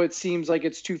 I know it seems like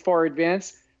it's too far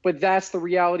advanced, but that's the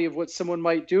reality of what someone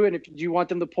might do. And if do you want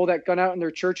them to pull that gun out in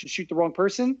their church and shoot the wrong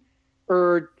person,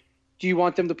 or do you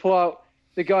want them to pull out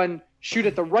the gun, shoot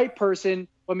at the right person,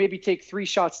 but maybe take 3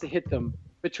 shots to hit them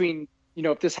between,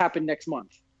 if this happened next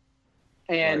month?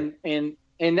 And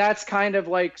that's kind of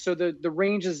like, so the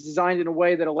range is designed in a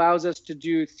way that allows us to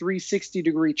do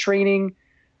 360-degree training,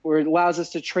 where it allows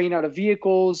us to train out of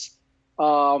vehicles,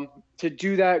 to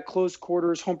do that close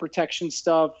quarters, home protection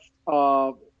stuff.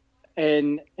 But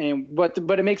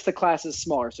it makes the classes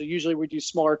smaller. So usually we do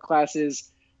smaller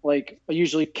classes, like I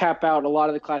usually cap out a lot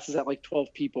of the classes at like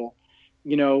 12 people,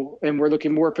 and we're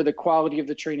looking more for the quality of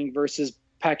the training versus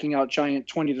packing out giant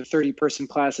 20 to 30 person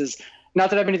classes. Not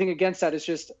that I have anything against that. It's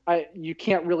just, you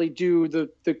can't really do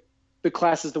the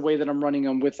classes the way that I'm running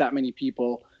them with that many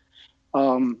people.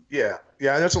 Yeah.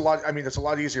 That's a lot. I mean, it's a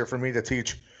lot easier for me to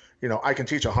teach. I can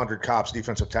teach 100 cops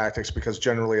defensive tactics because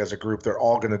generally as a group, they're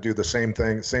all going to do the same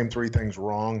thing, same 3 things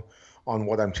wrong on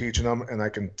what I'm teaching them. And I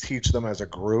can teach them as a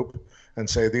group and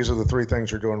say, these are the 3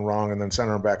 things you're doing wrong. And then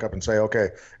center them back up and say, okay,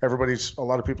 a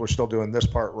lot of people are still doing this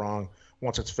part wrong.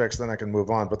 Once it's fixed, then I can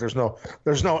move on. But there's no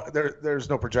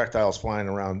projectiles flying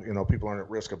around. People aren't at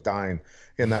risk of dying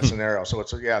in that scenario. So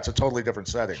it's a totally different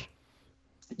setting.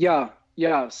 Yeah.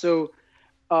 So,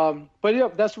 but yeah,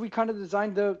 that's what we kind of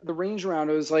designed the range around.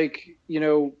 It was like,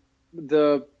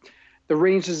 the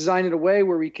range is designed in a way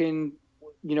where we can,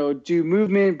 do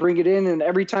movement, bring it in. And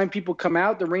every time people come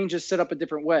out, the range is set up a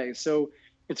different way. So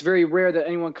it's very rare that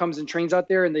anyone comes and trains out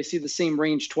there and they see the same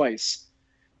range twice.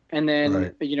 And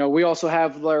then, we also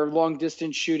have our long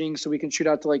distance shooting, so we can shoot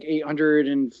out to like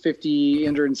 850,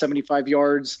 875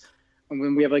 yards. And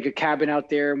when we have like a cabin out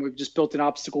there, and we've just built an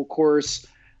obstacle course,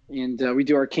 and we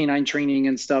do our canine training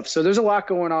and stuff. So there's a lot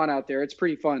going on out there. It's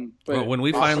pretty fun. But well, when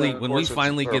we finally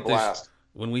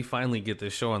get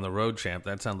this show on the road, champ,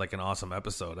 that sounds like an awesome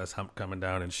episode. That's coming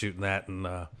down and shooting that and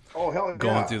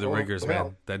going through the rigors,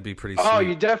 man. That'd be pretty sweet. Oh,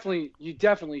 you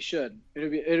definitely should.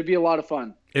 It'd be a lot of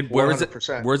fun. Where's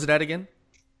it at again?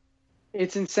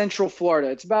 It's in Central Florida.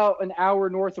 It's about an hour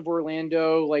north of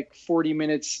Orlando, like 40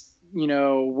 minutes,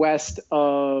 west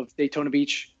of Daytona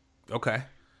Beach. Okay.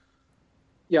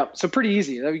 Yeah, so pretty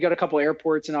easy. We got a couple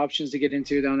airports and options to get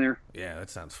into down there. Yeah, that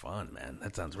sounds fun, man.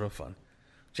 That sounds real fun.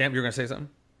 Champ, you're going to say something?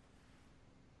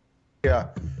 Yeah,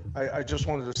 I just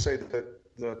wanted to say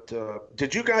that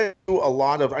did you guys do a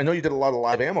lot of, I know you did a lot of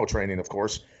live ammo training, of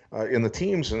course, in the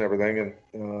teams and everything,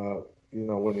 and,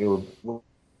 when you were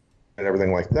and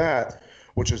everything like that,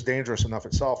 which is dangerous enough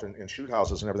itself in shoot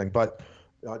houses and everything, but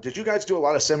did you guys do a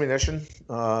lot of simunition,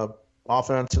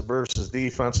 offense versus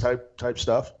defense type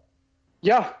stuff?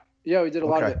 Yeah, we did a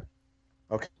lot of it.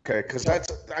 Okay, because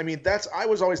I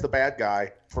was always the bad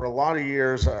guy for a lot of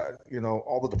years.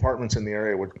 All the departments in the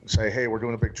area would say, "Hey, we're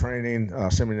doing a big training,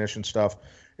 simunition stuff,"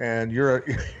 and you're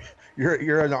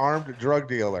an armed drug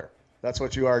dealer. That's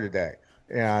what you are today.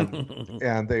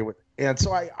 And they would, and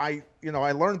so I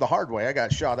learned the hard way. I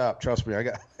got shot up. Trust me, I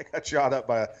got shot up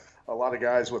by a lot of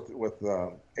guys with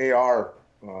AR.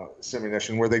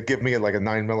 Simunition where they'd give me like a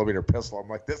 9mm pistol. I'm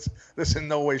like, this in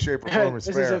no way, shape, or form is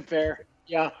this fair. Isn't fair.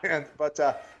 Yeah. But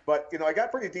I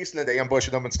got pretty decent at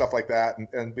ambushing them and stuff like that,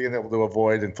 and being able to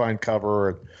avoid and find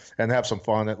cover and have some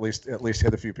fun. At least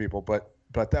hit a few people.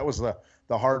 But that was the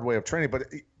the hard way of training. But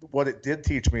what it did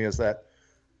teach me is that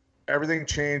everything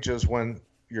changes when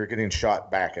you're getting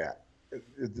shot back at.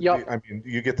 Yep. I mean,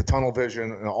 you get the tunnel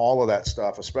vision and all of that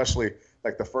stuff, especially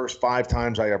like the first 5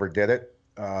 times I ever did it.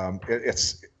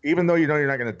 It's even though you know you're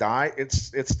not going to die, it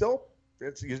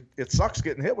sucks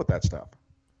getting hit with that stuff.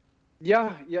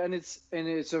 Yeah, and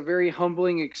it's a very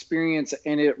humbling experience,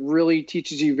 and it really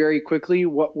teaches you very quickly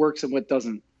what works and what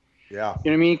doesn't. Yeah.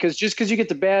 You know what I mean? Because just because you get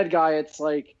the bad guy, it's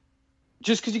like,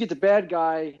 just because you get the bad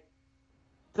guy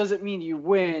doesn't mean you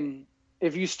win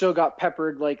if you still got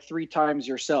peppered like 3 times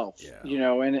yourself. Yeah. You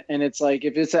know, and it's like,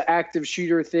 if it's an active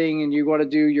shooter thing and you want to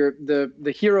do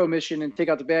the hero mission and take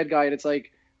out the bad guy, and it's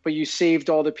like, but you saved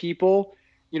all the people.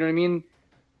 You know what I mean?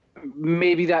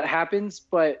 Maybe that happens,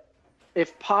 but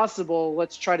if possible,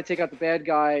 let's try to take out the bad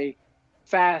guy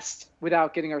fast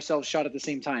without getting ourselves shot at the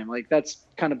same time. Like, that's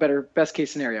kind of best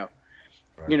case scenario,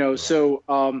 Right, you know? right. So,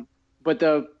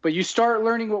 but you start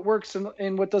learning what works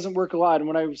and what doesn't work a lot. And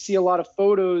when I see a lot of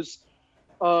photos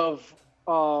of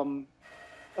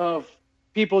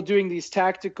people doing these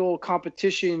tactical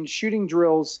competition shooting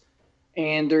drills,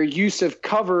 and their use of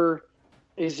cover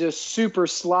is just super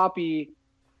sloppy,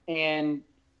 and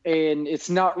it's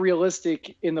not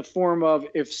realistic in the form of,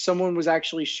 if someone was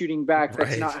actually shooting back,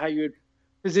 that's Right. not how you would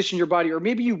position your body. Or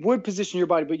maybe you would position your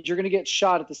body, but you're going to get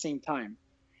shot at the same time.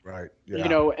 Right. Yeah. You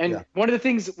know, and yeah. one of the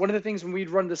things when we'd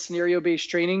run the scenario-based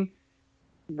training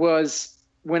was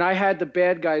when I had the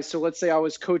bad guys. So let's say I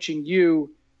was coaching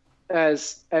you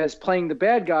as playing the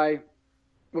bad guy.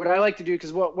 What I like to do,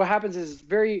 because what happens is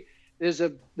there's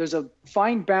a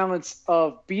fine balance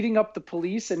of beating up the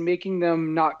police and making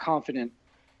them not confident.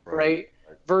 Right.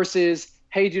 Versus,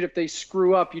 hey, dude, if they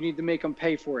screw up, you need to make them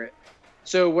pay for it.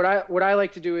 So what I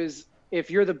like to do is,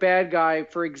 if you're the bad guy,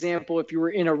 for example, if you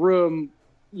were in a room,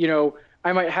 you know,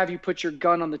 I might have you put your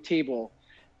gun on the table.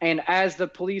 And as the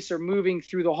police are moving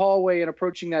through the hallway and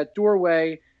approaching that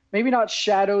doorway, maybe not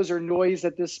shadows or noise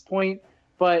at this point,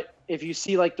 but if you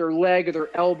see like their leg or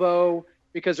their elbow,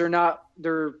 because they're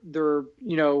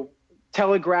you know,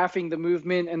 telegraphing the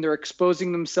movement and they're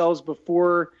exposing themselves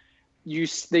before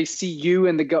they see you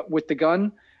and with the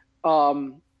gun,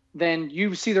 then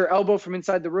you see their elbow from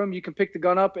inside the room, you can pick the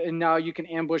gun up, and now you can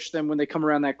ambush them when they come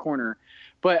around that corner.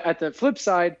 But at the flip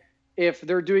side, if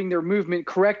they're doing their movement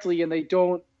correctly and they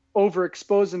don't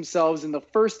overexpose themselves, and the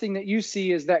first thing that you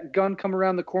see is that gun come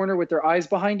around the corner with their eyes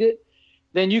behind it,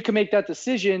 then you can make that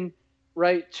decision,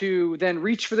 right, to then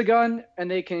reach for the gun, and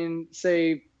they can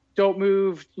say, don't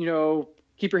move, you know,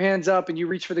 keep your hands up, and you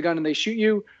reach for the gun and they shoot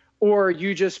you. Or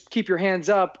you just keep your hands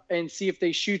up and see if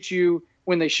they shoot you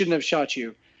when they shouldn't have shot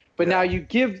you. But now you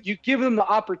give them the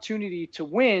opportunity to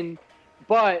win,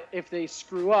 but if they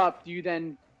screw up, you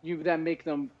then make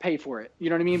them pay for it. You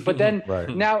know what I mean? But then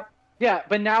Right. now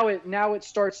it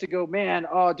starts to go, man,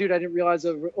 oh dude, I didn't realize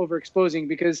overexposing,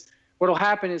 because what'll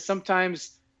happen is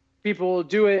sometimes people will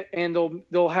do it and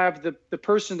they'll have the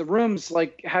person in the room's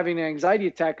like having an anxiety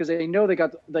attack because they know they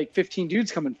got like 15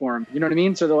 dudes coming for them. You know what I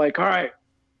mean? So they're like, all right,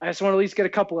 I just want to at least get a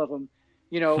couple of them,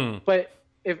 you know. But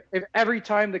if every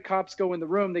time the cops go in the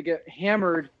room, they get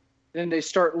hammered, then they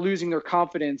start losing their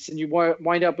confidence, and you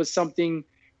wind up with something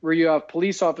where you have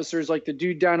police officers like the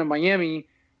dude down in Miami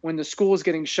when the school is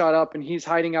getting shot up and he's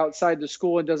hiding outside the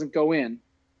school and doesn't go in.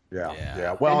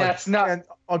 Yeah. Well, And that's not. And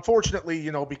unfortunately,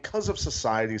 you know, because of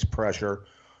society's pressure,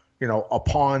 you know,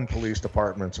 upon police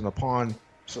departments and upon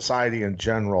society in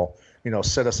general, you know,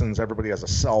 citizens, everybody has a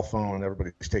cell phone,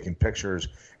 everybody's taking pictures.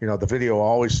 You know, the video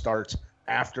always starts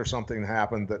after something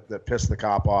happened that pissed the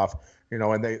cop off, you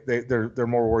know, and they're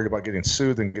more worried about getting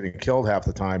sued than getting killed half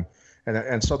the time.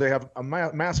 And so they have a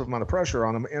massive amount of pressure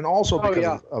on them. And also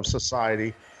because of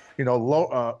society, you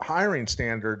know, hiring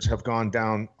standards have gone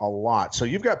down a lot. So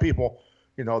you've got people,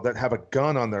 you know, that have a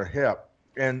gun on their hip.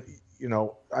 And, you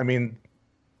know, I mean,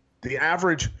 the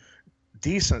average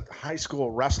decent high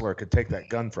school wrestler could take that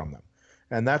gun from them.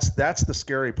 And that's the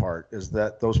scary part, is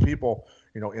that those people,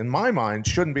 you know, in my mind,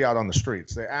 shouldn't be out on the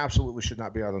streets. They absolutely should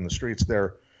not be out on the streets.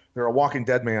 They're a walking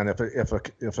dead man. If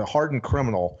a hardened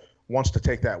criminal wants to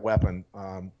take that weapon,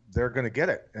 they're going to get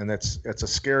it. And it's a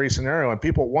scary scenario. And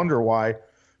people wonder why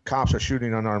cops are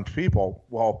shooting unarmed people.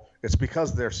 Well, it's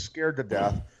because they're scared to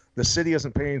death. The city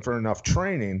isn't paying for enough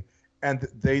training, and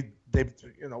they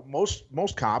you know,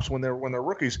 most cops when they're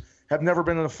rookies have never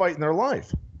been in a fight in their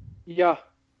life. Yeah.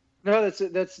 No,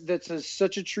 that's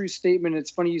such a true statement. It's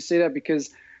funny you say that,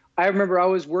 because I remember I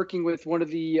was working with one of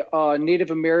the Native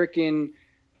American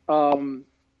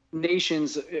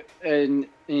nations in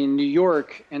New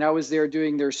York, and I was there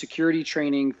doing their security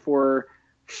training for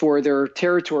their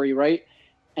territory, right?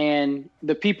 and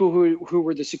the people who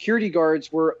were the security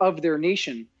guards were of their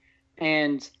nation,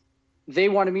 and they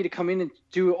wanted me to come in and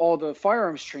do all the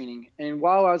firearms training. And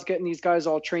while I was getting these guys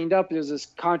all trained up, there's this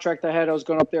contract I had. I was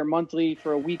going up there monthly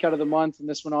for a week out of the month, and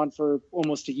this went on for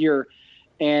almost a year.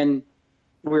 And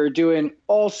we were doing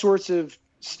all sorts of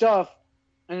stuff.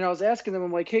 And I was asking them,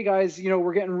 I'm like, hey guys, you know,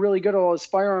 we're getting really good at all this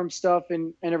firearm stuff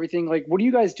and everything. Like, what are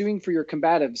you guys doing for your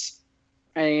combatives?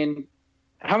 And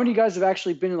how many guys have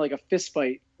actually been in like a fist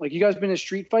fight? Like, you guys been in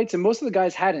street fights? And most of the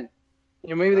guys hadn't. You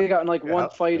know, maybe they got in like one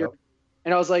fight.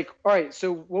 And I was like, all right,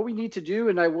 so what we need to do,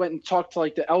 and I went and talked to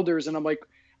like the elders, and I'm like,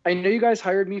 I know you guys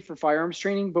hired me for firearms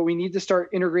training, but we need to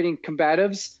start integrating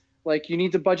combatives. Like, you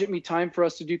need to budget me time for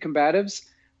us to do combatives,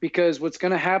 because what's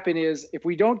going to happen is if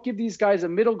we don't give these guys a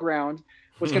middle ground,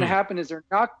 what's going to happen is they're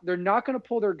not going to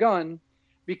pull their gun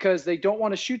because they don't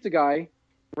want to shoot the guy,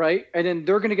 right? And then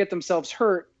they're going to get themselves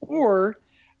hurt, or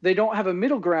they don't have a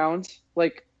middle ground,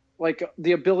 like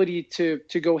the ability to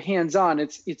go hands-on.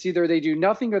 It's either they do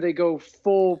nothing or they go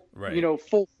full,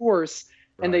 full force,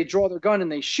 and they draw their gun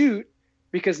and they shoot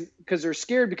because they're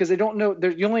scared, because they don't know.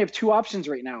 You only have two options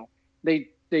right now. They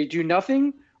do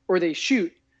nothing or they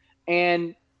shoot.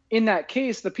 And in that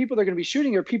case, the people they're going to be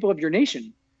shooting are people of your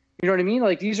nation. You know what I mean?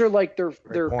 Like, these are like their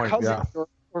cousins, or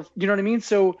you know what I mean?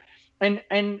 So, and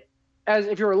as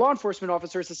if you're a law enforcement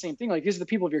officer, it's the same thing. Like, these are the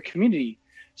people of your community.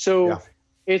 So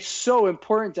it's so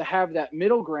important to have that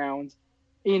middle ground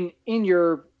in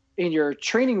your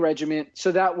training regiment,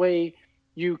 so that way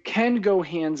you can go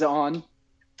hands-on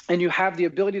and you have the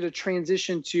ability to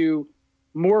transition to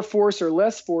more force or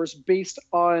less force based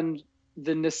on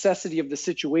the necessity of the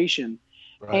situation.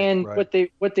 What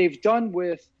they've done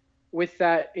with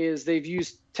that is they've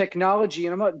used technology,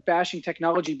 and I'm not bashing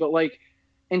technology, but like,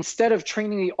 instead of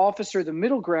training the officer the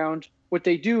middle ground, what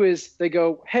they do is they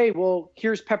go, hey, well,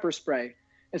 here's pepper spray.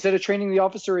 Instead of training the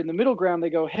officer in the middle ground, they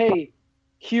go, hey,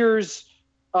 here's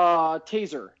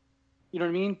taser. You know what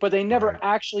I mean? But they never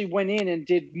actually went in and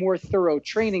did more thorough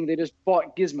training. They just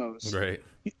bought gizmos. Right.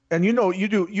 And you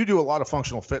do a lot of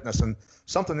functional fitness, and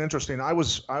something interesting. I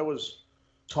was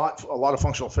taught a lot of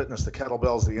functional fitness, the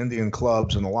kettlebells, the Indian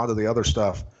clubs, and a lot of the other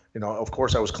stuff. You know, of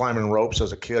course, I was climbing ropes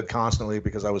as a kid constantly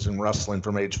because I was in wrestling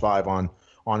from age 5 on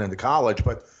into college.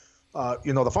 But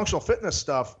the functional fitness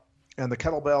stuff and the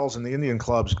kettlebells and the Indian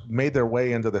clubs made their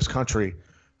way into this country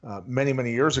many,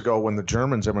 many years ago when the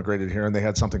Germans immigrated here, and they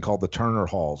had something called the Turner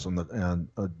Halls, and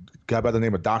a guy by the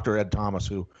name of Dr. Ed Thomas,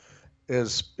 who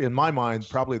is, in my mind,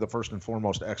 probably the first and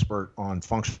foremost expert on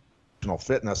functional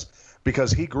fitness,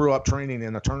 because he grew up training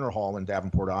in a Turner Hall in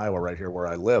Davenport, Iowa, right here where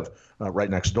I live, right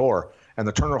next door. And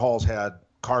the Turner Halls had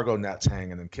cargo nets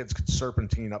hanging, and kids could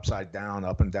serpentine upside down,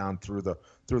 up and down through the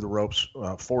ropes,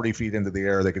 40 feet into the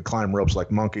air. They could climb ropes like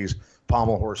monkeys,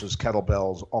 pommel horses,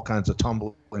 kettlebells, all kinds of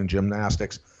tumbling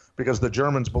gymnastics, because the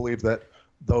Germans believed that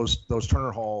those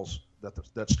Turner Halls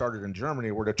that started in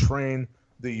Germany were to train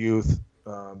the youth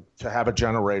to have a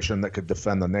generation that could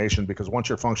defend the nation. Because once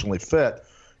you're functionally fit,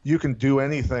 you can do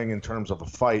anything in terms of a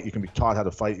fight. You can be taught how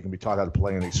to fight. You can be taught how to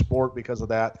play any sport because of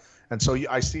that. And so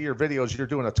I see your videos. You're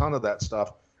doing a ton of that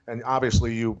stuff, and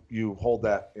obviously you hold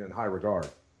that in high regard.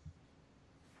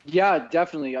 Yeah,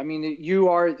 definitely. I mean,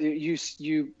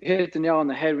 you hit the nail on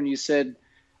the head when you said,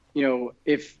 you know,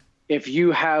 if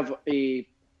you have a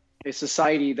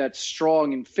society that's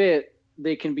strong and fit,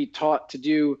 they can be taught to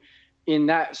do in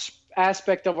that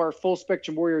aspect of our full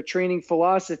spectrum warrior training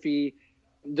philosophy.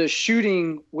 The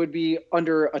shooting would be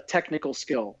under a technical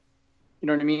skill. You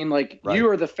know what I mean? Like, you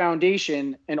are the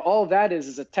foundation, and all of that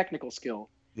is a technical skill.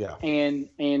 Yeah.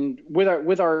 And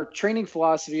with our training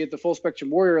philosophy at the Full Spectrum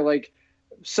Warrior, like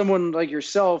someone like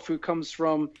yourself who comes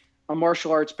from a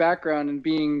martial arts background and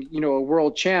being, you know, a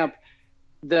world champ,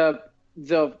 the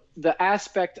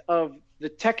aspect of the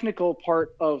technical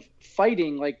part of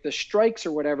fighting, like the strikes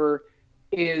or whatever,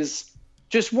 is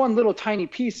just one little tiny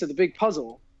piece of the big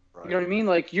puzzle. Right. You know what I mean?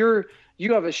 Like, you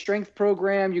have a strength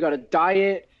program, you got a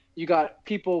diet, you got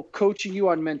people coaching you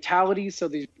on mentality, so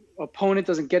the opponent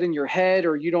doesn't get in your head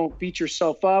or you don't beat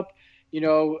yourself up, you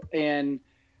know, and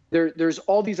there's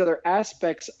all these other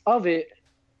aspects of it.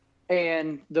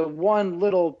 And the one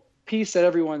little piece that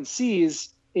everyone sees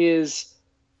is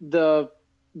the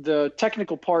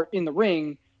technical part in the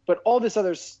ring, but all this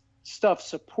other stuff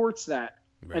supports that.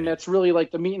 Right. And that's really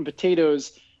like the meat and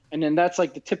potatoes. And then that's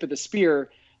like the tip of the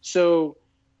spear. So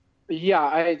yeah,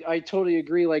 I totally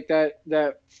agree. Like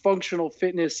that functional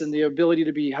fitness and the ability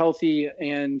to be healthy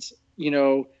and, you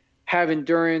know, have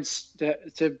endurance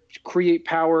to create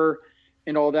power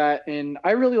and all that. And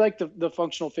I really like the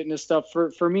functional fitness stuff.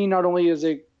 For me, not only is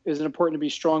it important to be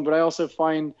strong, but I also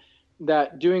find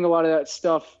that doing a lot of that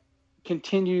stuff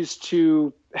continues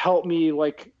to help me,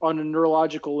 like on a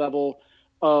neurological level,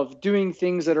 of doing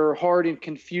things that are hard and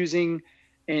confusing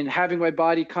and having my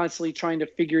body constantly trying to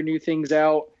figure new things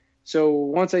out. So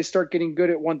once I start getting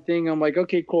good at one thing, I'm like,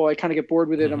 okay, cool. I kind of get bored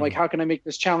with it. I'm like, how can I make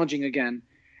this challenging again?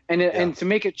 And to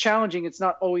make it challenging, it's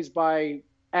not always by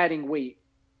adding weight,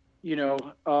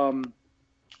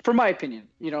 for my opinion,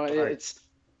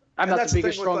 I'm not the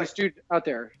biggest, strongest dude out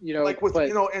there,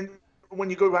 and when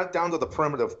you go right down to the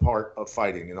primitive part of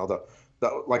fighting, the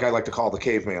like I like to call the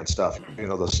caveman stuff,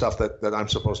 the stuff that I'm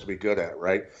supposed to be good at,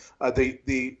 right?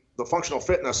 The functional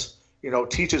fitness,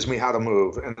 teaches me how to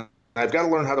move, and I've got to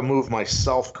learn how to move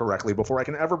myself correctly before I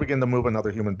can ever begin to move another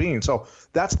human being. So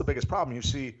that's the biggest problem. You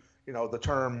see, the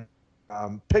term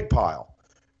pig pile.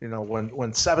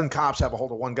 When 7 cops have a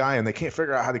hold of one guy and they can't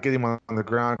figure out how to get him on the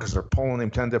ground because they're pulling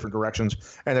him 10 different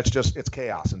directions, and it's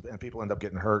chaos, and people end up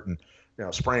getting hurt and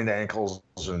sprained ankles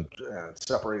and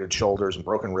separated shoulders and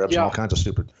broken ribs and all kinds of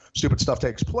stupid stuff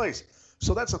takes place.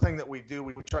 So that's the thing that we do.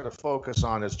 We try to focus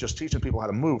on is just teaching people how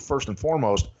to move first and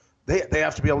foremost. They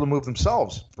have to be able to move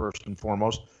themselves first and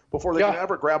foremost before they can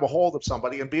ever grab a hold of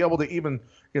somebody and be able to even,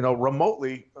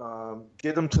 remotely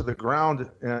get them to the ground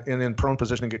and in prone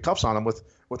position and get cuffs on them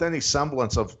with any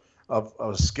semblance of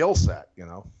a skill set,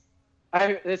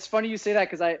 It's funny you say that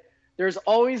because there's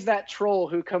always that troll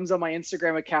who comes on my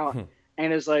Instagram account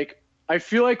and is like, I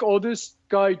feel like all this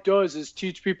guy does is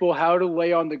teach people how to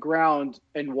lay on the ground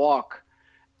and walk.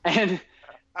 And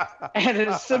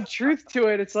there's some truth to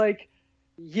it. It's like,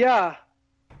 yeah,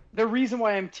 the reason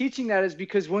why I'm teaching that is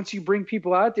because once you bring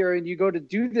people out there and you go to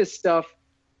do this stuff,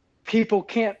 people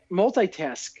can't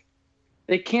multitask.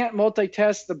 They can't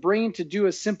multitask the brain to do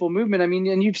a simple movement. I mean,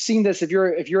 and you've seen this if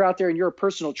you're out there and you're a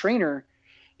personal trainer,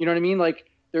 you know what I mean? Like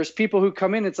there's people who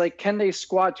come in, it's like, can they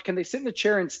squat? Can they sit in the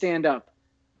chair and stand up?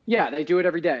 Yeah, they do it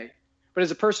every day. But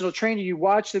as a personal trainer, you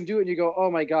watch them do it and you go, oh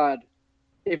my God,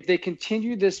 if they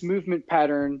continue this movement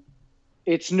pattern,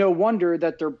 it's no wonder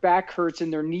that their back hurts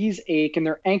and their knees ache and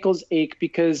their ankles ache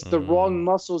because the wrong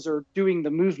muscles are doing the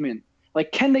movement.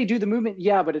 Like, can they do the movement?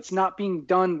 Yeah, but it's not being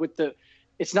done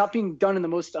it's not being done in the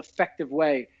most effective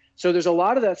way. So there's a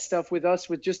lot of that stuff with us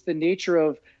with just the nature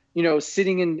of,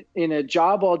 sitting in a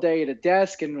job all day at a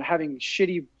desk and having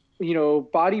shitty,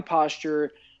 body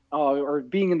posture or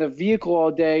being in the vehicle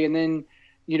all day. And then,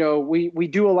 we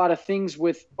do a lot of things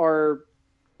with our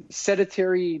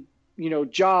sedentary,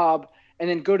 job and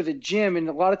then go to the gym. And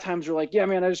a lot of times we're like, yeah,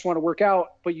 man, I just want to work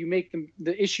out. But you make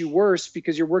the issue worse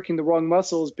because you're working the wrong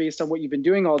muscles based on what you've been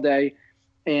doing all day.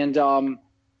 And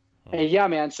yeah,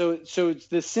 man. So it's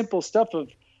the simple stuff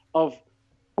of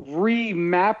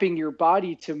remapping your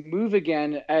body to move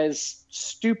again, as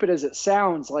stupid as it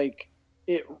sounds, like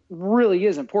it really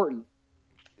is important.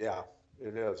 Yeah,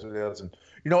 it is. And,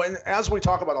 and as we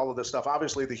talk about all of this stuff,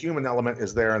 obviously the human element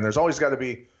is there, and there's always got to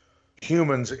be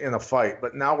humans in a fight.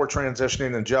 But now we're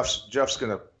transitioning, and Jeff's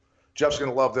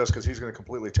gonna love this because he's gonna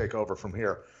completely take over from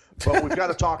here. But we've got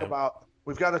to talk about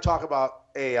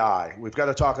AI. We've got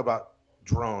to talk about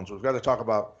drones. We've got to talk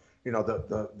about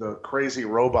the crazy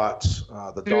robots,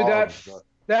 the Dude, dogs,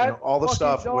 all the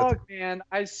stuff. Dog, man,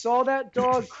 I saw that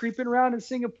dog creeping around in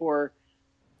Singapore,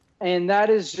 and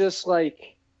that is just the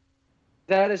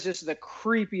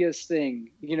creepiest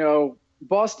thing.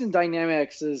 Boston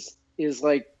Dynamics is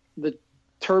like the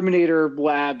Terminator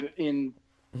lab in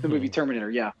the movie Terminator.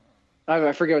 Yeah.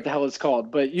 I forget what the hell it's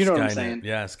called, but you know what I'm saying.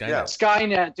 Yeah, Skynet. Yeah.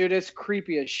 Skynet, dude, it's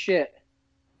creepy as shit.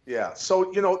 Yeah.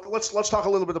 So, let's talk a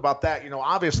little bit about that.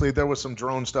 Obviously there was some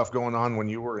drone stuff going on when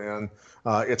you were in.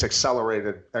 It's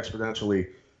accelerated exponentially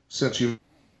since you've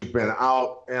been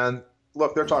out. And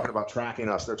look, they're talking about tracking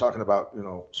us. They're talking about,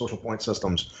 social point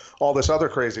systems, all this other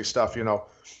crazy stuff.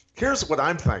 Here's what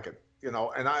I'm thinking,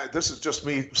 and this is just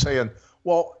me saying,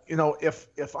 well,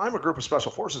 if I'm a group of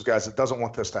special forces guys that doesn't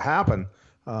want this to happen,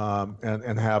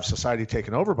 and have society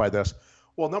taken over by this,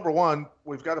 well, number one,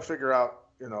 we've got to figure out,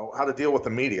 how to deal with the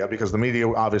media, because the media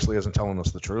obviously isn't telling us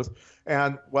the truth.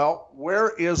 And, well,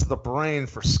 where is the brain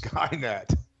for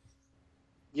Skynet?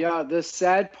 Yeah, the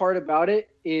sad part about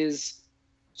it is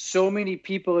so many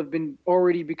people have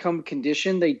already become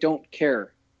conditioned, they don't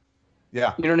care.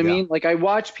 Yeah. You know what I mean? Like, I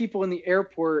watch people in the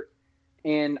airport,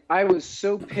 and I was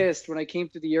so pissed when I came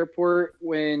to the airport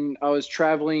when I was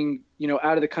traveling,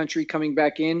 out of the country, coming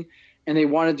back in, and they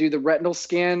want to do the retinal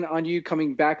scan on you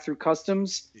coming back through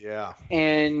customs. Yeah.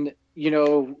 And,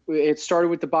 it started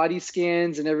with the body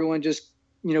scans and everyone just,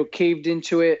 caved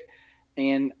into it.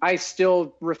 And I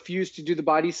still refuse to do the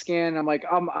body scan. I'm like,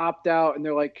 I'm opt out. And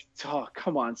they're like, oh,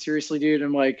 come on, seriously, dude.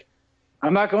 I'm like,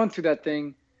 I'm not going through that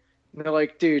thing. And they're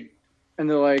like, dude. And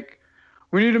they're like,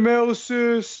 we need a male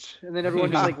assist. And then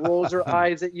everyone just like rolls their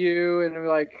eyes at you. And they're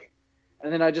like,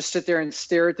 and then I just sit there and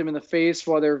stare at them in the face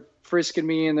while they're frisking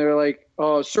me. And they're like,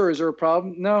 oh, sir, is there a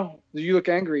problem? No. You look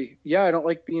angry. Yeah, I don't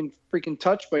like being freaking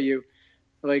touched by you.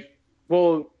 Like,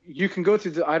 well, you can go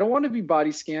through I don't want to be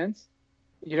body scanned,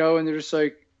 you know, and they're just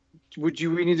like, we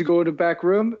need to go to the back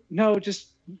room? No, just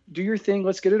do your thing.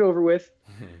 Let's get it over with,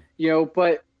 you know,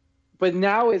 but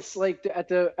now it's like at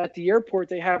the airport,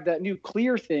 they have that new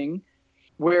clear thing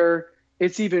where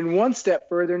it's even one step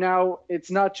further. Now it's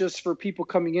not just for people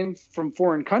coming in from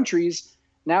foreign countries.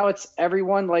 Now it's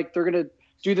everyone, like they're going to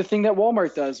do the thing that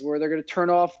Walmart does where they're going to turn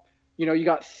off, you know, you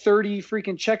got 30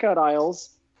 freaking checkout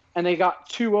aisles and they got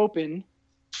 2 open,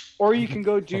 or you can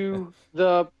go do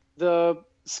the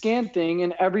scan thing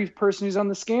and every person who's on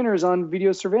the scanner is on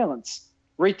video surveillance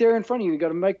right there in front of you. You got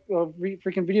a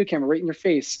freaking video camera right in your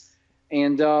face.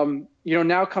 And, you know,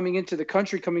 now coming into the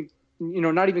country, you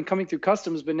know, not even coming through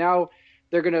customs, but now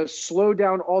they're going to slow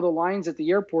down all the lines at the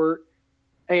airport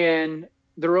and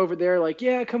they're over there like,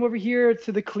 yeah, come over here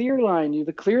to the clear line.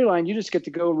 The clear line, you just get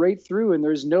to go right through and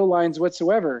there's no lines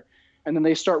whatsoever. And then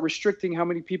they start restricting how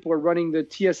many people are running the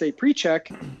TSA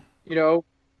pre-check, you know,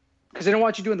 because they don't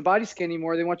want you doing the body scan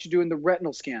anymore. They want you doing the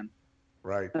retinal scan.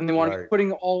 Right. And they want you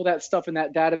putting all that stuff in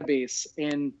that database.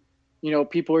 And, you know,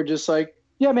 people are just like,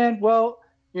 yeah, man, well,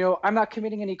 you know, I'm not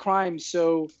committing any crimes.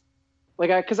 So, like,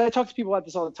 because I talk to people about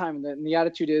this all the time. And the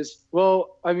attitude is,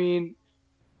 well, I mean,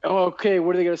 okay,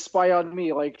 what are they going to spy on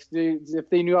me? Like, if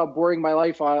they knew how boring my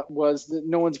life was, that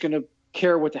no one's going to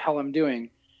care what the hell I'm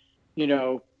doing, you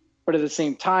know. But at the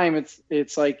same time,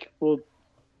 it's like, well,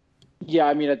 yeah,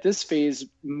 I mean, at this phase,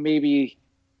 maybe.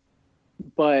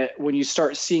 But when you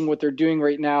start seeing what they're doing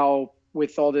right now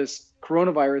with all this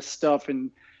coronavirus stuff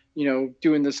and, you know,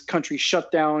 doing this country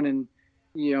shutdown and,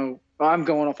 you know, I'm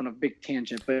going off on a big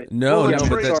tangent, but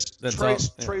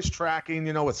trace tracking,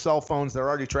 you know, with cell phones, they're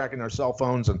already tracking their cell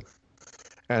phones and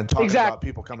talking about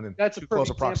people coming in too close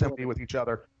of proximity with each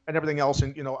other and everything else.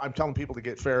 And, you know, I'm telling people to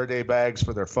get Faraday bags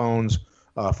for their phones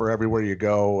for everywhere you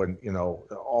go and, you know,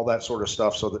 all that sort of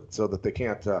stuff so that they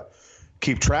can't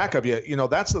keep track of you. You know,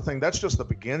 that's the thing. That's just the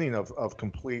beginning of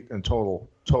complete and total,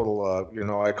 you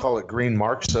know, I call it green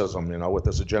Marxism, you know, with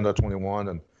this Agenda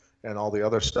 21 and all the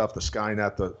other stuff, the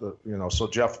Skynet, the you know. So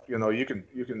Jeff, you know, you can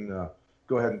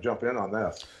go ahead and jump in on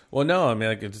this. Well, no, I mean,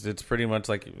 like it's pretty much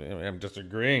like I'm just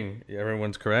agreeing.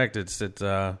 Everyone's correct. It's this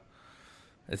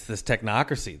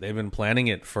technocracy. They've been planning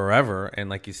it forever, and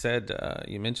like you said,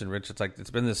 you mentioned, Rich, it's like it's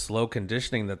been this slow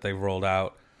conditioning that they've rolled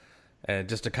out,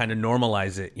 just to kind of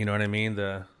normalize it. You know what I mean?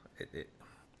 Well,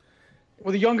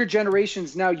 the younger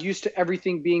generation's now used to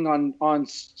everything being on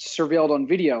surveilled on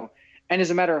video. And as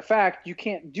a matter of fact, you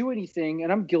can't do anything,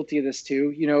 and I'm guilty of this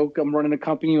too. You know, I'm running a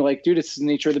company, like, dude, it's the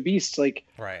nature of the beast. Like,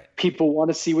 right. People want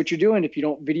to see what you're doing. If you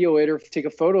don't video it or take a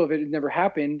photo of it, it never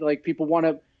happened. Like, people want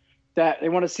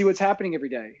to see what's happening every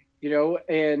day, you know?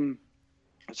 And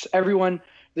everyone,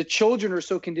 the children are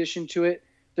so conditioned to it.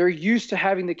 They're used to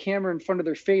having the camera in front of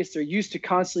their face. They're used to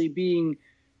constantly being,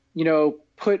 you know,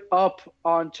 put up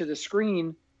onto the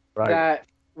screen that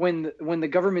when the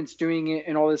government's doing it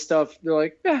and all this stuff, they're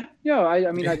like, I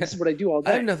mean, this is what I do all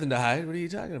day. I have nothing to hide. What are you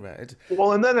talking about?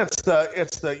 Well, and then it's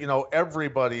the you know,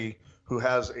 everybody who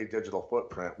has a digital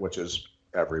footprint, which is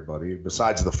everybody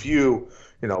besides the few,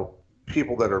 you know,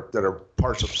 people that are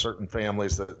parts of certain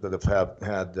families that have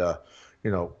had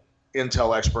you know,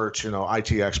 Intel experts, you know,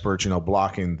 IT experts, you know,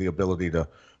 blocking the ability to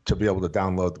be able to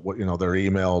download what, you know, their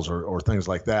emails or things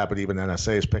like that. But even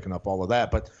NSA is picking up all of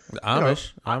that. But the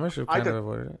Amish have kind of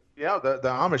avoided it. Yeah, the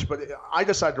Amish. But I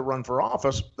decided to run for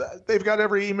office. They've got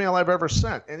every email I've ever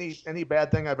sent, any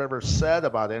bad thing I've ever said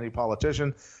about any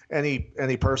politician,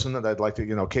 any person that I'd like to,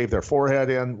 you know, cave their forehead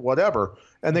in, whatever.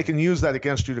 And they can use that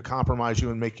against you to compromise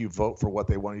you and make you vote for what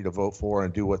they want you to vote for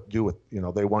and do what you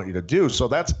know they want you to do. So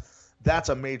that's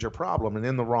a major problem, and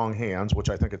in the wrong hands, which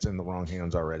I think it's in the wrong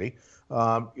hands already.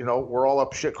 You know, we're all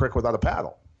up shit creek without a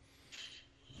paddle.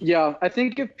 Yeah, I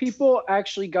think if people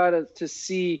actually got to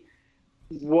see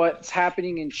what's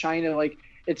happening in China, like,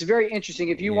 it's very interesting.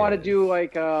 If you want to do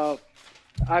like,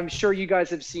 I'm sure you guys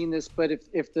have seen this, but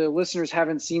if the listeners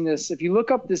haven't seen this, if you look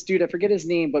up this dude, I forget his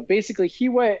name, but basically he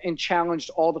went and challenged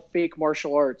all the fake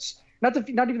martial arts, not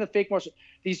even the fake martial,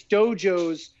 these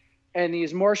dojos and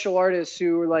these martial artists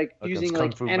who were like using kung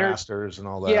like fu masters and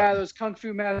all that. Yeah, those kung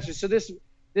fu masters. So this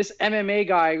MMA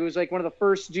guy who was like one of the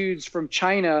first dudes from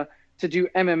China to do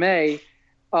MMA,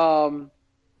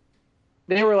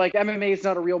 they were like, MMA is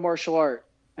not a real martial art.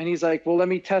 And he's like, well, let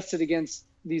me test it against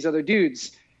these other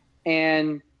dudes.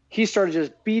 And he started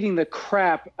just beating the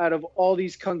crap out of all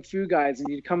these kung fu guys, and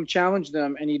he'd come challenge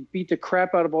them, and he'd beat the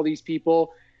crap out of all these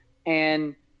people.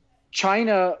 And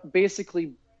China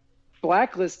basically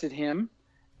blacklisted him,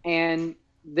 and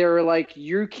they're like,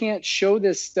 you can't show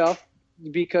this stuff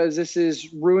because this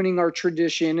is ruining our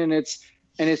tradition, and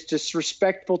it's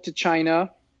disrespectful to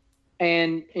China.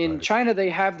 And in China, they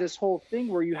have this whole thing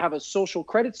where you have a social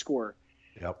credit score.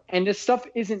 Yep. And this stuff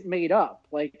isn't made up.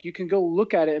 Like, you can go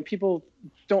look at it, and people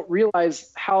don't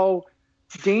realize how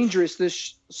dangerous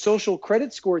this social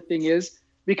credit score thing is,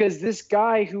 because this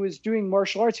guy who is doing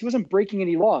martial arts, he wasn't breaking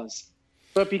any laws.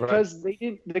 But because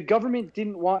the government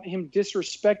didn't want him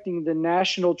disrespecting the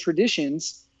national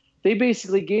traditions, they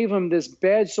basically gave him this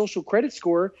bad social credit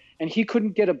score, and he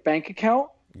couldn't get a bank account.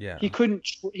 Yeah. He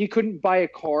couldn't buy a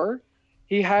car.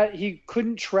 He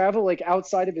couldn't travel like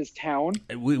outside of his town.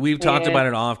 We've talked about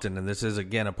it often, and this is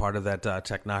again a part of that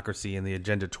technocracy in the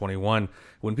Agenda 21.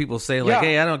 When people say like,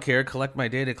 "Hey, I don't care, collect my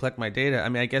data." I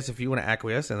mean, I guess if you want to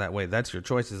acquiesce in that way, that's your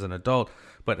choice as an adult.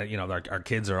 But you know, our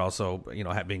kids are also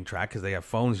being tracked because they have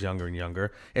phones younger and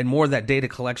younger, and more that data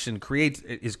collection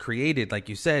is created. Like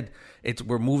you said,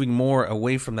 we're moving more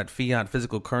away from that fiat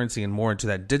physical currency and more into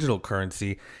that digital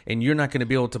currency. And you're not going to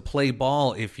be able to play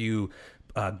ball if you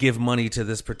give money to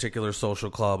this particular social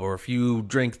club, or if you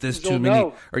drink this too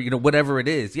many, or whatever it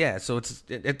is. Yeah, so it's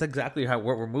exactly what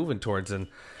we're moving towards, and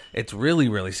it's really,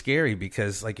 really scary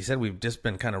because, like you said, we've just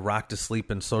been kind of rocked to sleep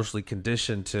and socially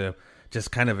conditioned to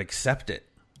just kind of accept it.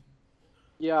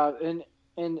 Yeah,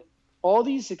 and all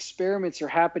these experiments are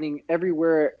happening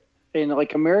everywhere, and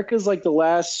like America's like the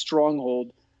last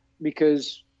stronghold,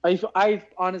 because I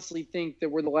honestly think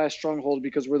that we're the last stronghold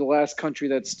because we're the last country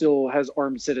that still has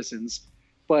armed citizens.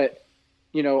 But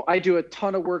I do a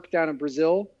ton of work down in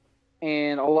Brazil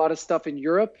and a lot of stuff in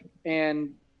Europe,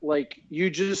 and like you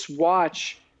just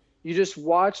watch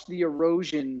the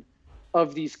erosion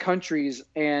of these countries,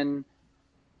 and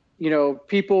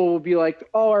people will be like,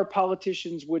 "Oh, our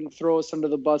politicians wouldn't throw us under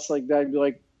the bus like that." And be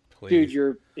like, Please.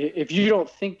 "Dude, if you don't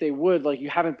think they would, like, you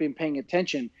haven't been paying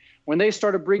attention." When they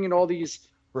started bringing all these,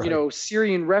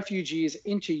 Syrian refugees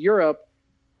into Europe,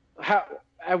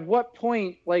 at what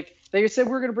point, like, they said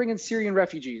we're going to bring in Syrian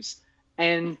refugees,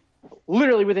 and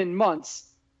literally within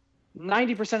months,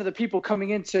 90% of the people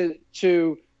coming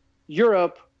into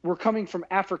Europe were coming from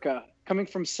Africa, coming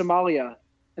from Somalia,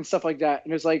 and stuff like that.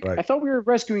 And it was like, I thought we were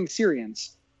rescuing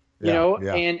Syrians,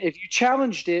 and if you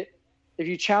challenged it,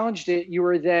 you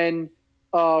were then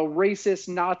racist,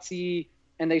 Nazi,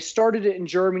 and they started it in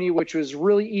Germany, which was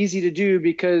really easy to do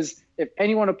because if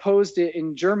anyone opposed it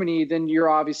in Germany, then you're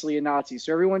obviously a Nazi.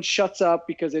 So everyone shuts up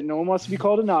because no one wants to be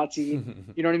called a Nazi.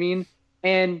 You know what I mean?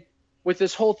 And with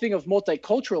this whole thing of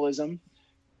multiculturalism,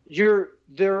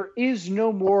 there is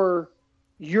no more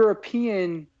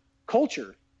European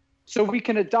culture. So we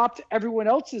can adopt everyone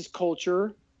else's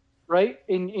culture, right?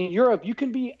 In Europe, you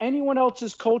can be anyone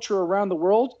else's culture around the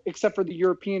world except for the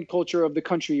European culture of the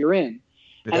country you're in.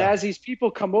 Yeah. And as these people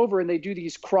come over and they do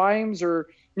these crimes, or,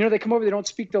 they come over, they don't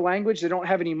speak the language, they don't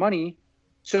have any money.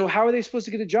 So how are they supposed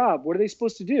to get a job? What are they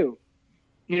supposed to do?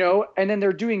 And then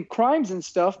they're doing crimes and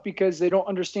stuff because they don't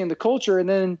understand the culture. And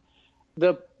then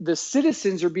the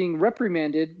citizens are being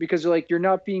reprimanded because they're like, you're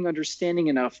not being understanding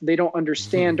enough. They don't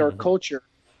understand our culture.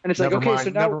 And it's never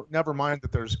mind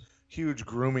that there's huge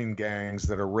grooming gangs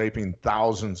that are raping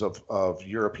thousands of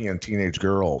European teenage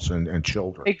girls and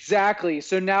children. Exactly.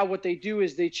 So now what they do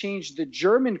is they change the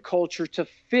German culture to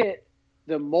fit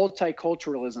the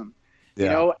multiculturalism,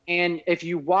 and if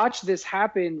you watch this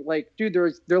happen, like, dude,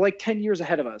 they're like 10 years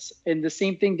ahead of us. And the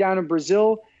same thing down in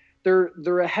Brazil,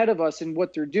 they're ahead of us in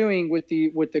what they're doing with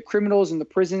the criminals in the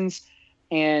prisons.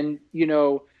 And,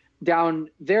 down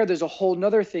there's a whole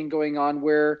nother thing going on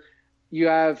where you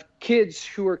have kids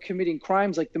who are committing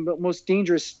crimes. Like, the most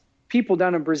dangerous people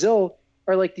down in Brazil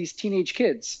are like these teenage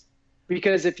kids,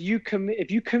 because if you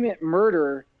commit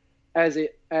murder as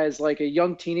like a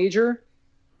young teenager,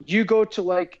 you go to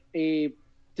like a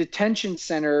detention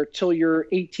center till you're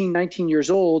 18, 19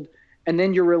 years old, and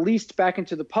then you're released back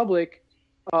into the public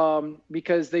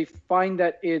because they find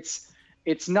that it's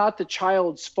not the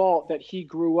child's fault that he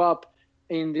grew up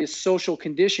in these social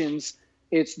conditions.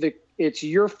 It's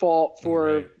your fault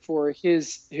for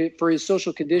his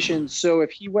social conditions. So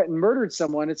if he went and murdered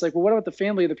someone, it's like, well, what about the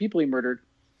family of the people he murdered?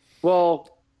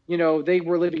 Well, they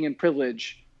were living in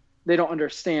privilege. They don't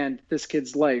understand this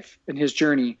kid's life and his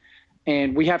journey,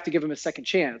 and we have to give him a second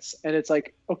chance. And it's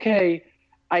like, okay,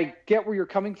 I get where you're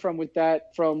coming from with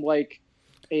that, from like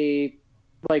a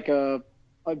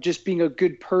just being a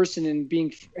good person and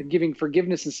giving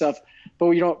forgiveness and stuff.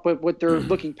 But what they're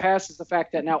looking past is the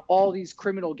fact that now all these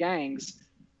criminal gangs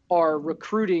are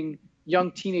recruiting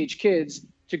young teenage kids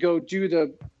to go do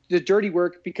the dirty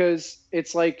work, because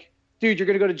it's like, dude, you're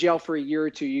going to go to jail for a year or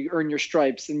two. You earn your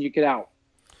stripes and you get out.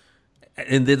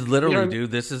 And this literally, You know what I mean?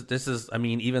 dude, this is. I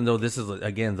mean, even though this is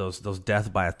again those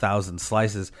death by 1,000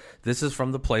 slices, this is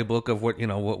from the playbook of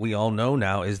what we all know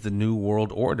now is the new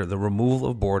world order, the removal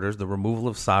of borders, the removal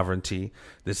of sovereignty.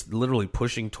 This literally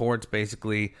pushing towards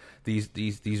basically these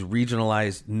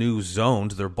regionalized new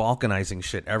zones. They're balkanizing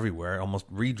shit everywhere,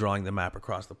 almost redrawing the map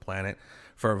across the planet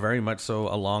for very much so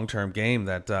a long-term game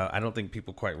that I don't think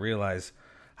people quite realize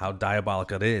how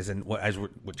diabolical it is. And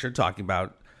what you're talking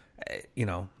about,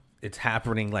 it's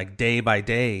happening like day by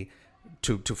day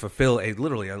to fulfill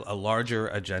literally a larger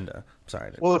agenda.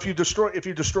 Sorry. Well, if you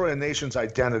destroy a nation's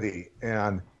identity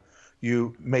and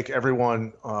you make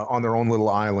everyone on their own little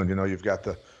island, you've got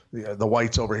the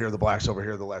whites over here, the blacks over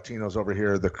here, the Latinos over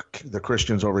here, the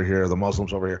Christians over here, the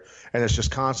Muslims over here, and it's just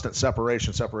constant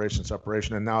separation,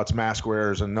 and now it's mask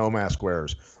wearers and no mask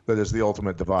wearers that is the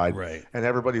ultimate divide. Right. And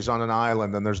everybody's on an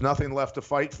island, and there's nothing left to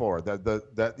fight for.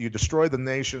 That you destroy the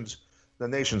nation's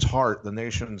heart, the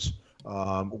nation's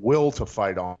will to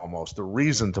fight, almost the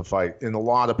reason to fight in a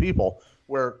lot of people,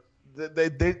 where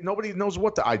they nobody knows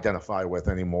what to identify with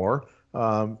anymore.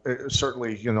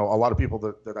 Certainly, a lot of people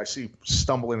that I see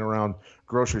stumbling around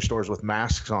grocery stores with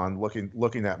masks on,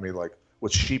 looking at me like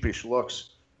with sheepish looks.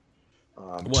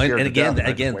 Well, and again,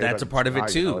 that's a part of it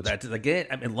too. That's again,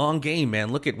 I mean, long game,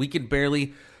 man. Look we can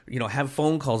barely, have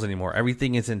phone calls anymore.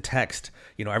 Everything is in text.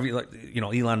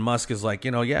 Elon Musk is like,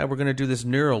 yeah, we're going to do this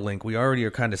Neuralink. We already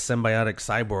are kind of symbiotic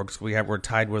cyborgs. We're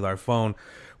tied with our phone.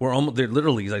 They're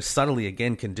literally like subtly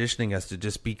again conditioning us to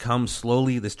just become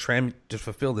slowly to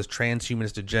fulfill this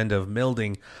transhumanist agenda of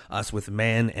melding us with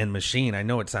man and machine. I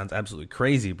know it sounds absolutely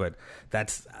crazy, but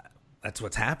that's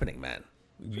what's happening, man.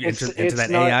 Into that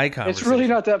AI conversation. It's really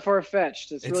not that far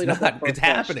fetched. It's really not that far-fetched. It's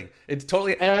happening. It's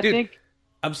totally. And I think.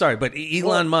 I'm sorry, but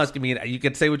Elon Musk, I mean, you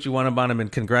could say what you want about him,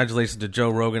 and congratulations to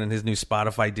Joe Rogan and his new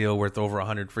Spotify deal worth over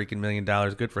 $100 freaking million.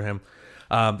 Good for him.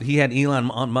 He had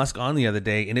Elon Musk on the other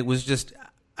day, and it was just,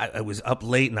 I was up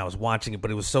late and I was watching it, but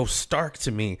it was so stark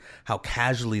to me how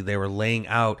casually they were laying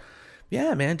out,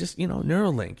 yeah, man, just,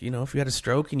 Neuralink. If you had a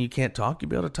stroke and you can't talk, you'd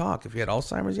be able to talk. If you had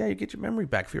Alzheimer's, yeah, you get your memory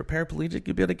back. If you're paraplegic,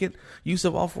 you'd be able to get use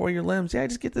of all four of your limbs. Yeah,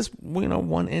 just get this,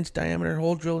 1-inch diameter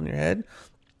hole drilled in your head.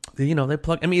 They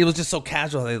plug. I mean, it was just so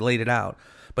casual how they laid it out.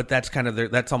 But that's kind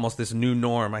of that's almost this new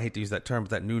norm. I hate to use that term, but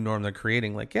that new norm they're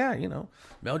creating. Like, yeah,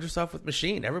 meld yourself with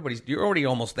machine. You're already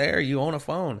almost there. You own a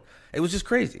phone. It was just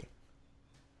crazy.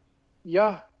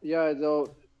 Yeah.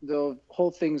 The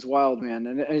whole thing's wild, man,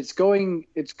 and it's going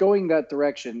that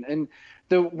direction. And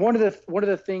one of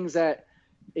the things that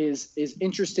is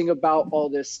interesting about all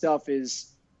this stuff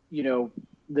is,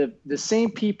 the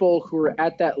same people who are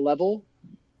at that level.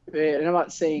 And I'm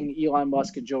not saying Elon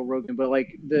Musk and Joe Rogan, but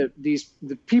like the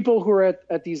people who are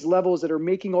at these levels that are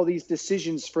making all these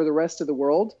decisions for the rest of the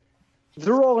world,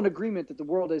 they're all in agreement that the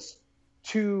world is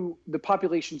the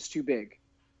population's too big.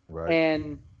 Right.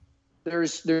 And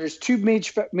there's two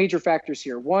major factors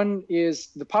here. One is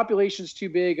the population's too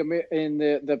big, and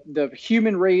the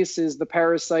human race is the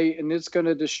parasite, and it's going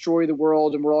to destroy the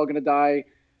world, and we're all going to die.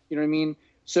 You know what I mean?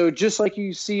 So just like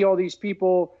you see all these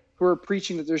people who are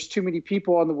preaching that there's too many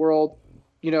people in the world,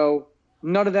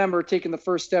 none of them are taking the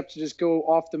first step to just go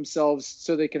off themselves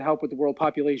so they can help with the world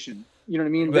population. You know what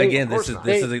I mean? But again, this is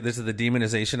the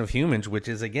demonization of humans, which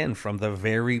is again from the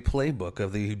very playbook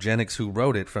of the eugenics who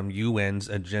wrote it, from UN's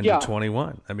Agenda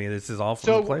 21. I mean, this is all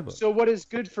from the playbook. So what is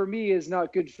good for me is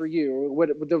not good for you. What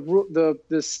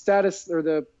the status or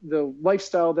the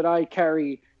lifestyle that I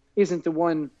carry isn't the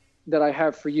one that I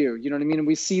have for you. You know what I mean? And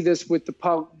we see this with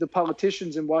the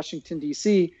politicians in Washington,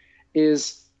 D.C.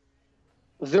 is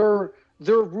their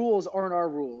rules aren't our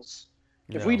rules.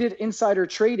 If we did insider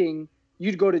trading,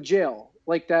 you'd go to jail.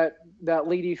 Like that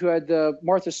lady who had the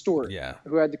Martha Stewart,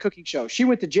 who had the cooking show. She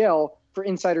went to jail for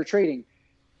insider trading.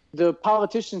 The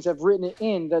politicians have written it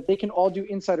in that they can all do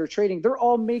insider trading. They're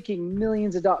all making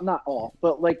millions of dollars. Not all,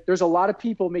 but like there's a lot of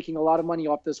people making a lot of money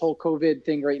off this whole COVID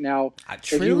thing right now.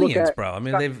 Trillions, bro. I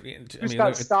mean, they've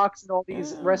got stocks and all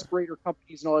these respirator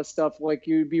companies and all that stuff. Like,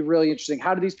 you'd be really interesting.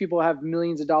 How do these people have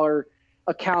millions of dollar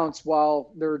accounts while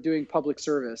they're doing public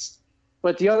service?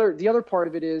 But the other part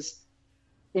of it is,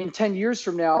 in 10 years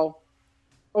from now,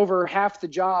 over half the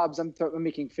jobs, I'm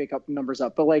making fake up numbers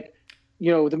up, but like,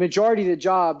 the majority of the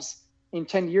jobs in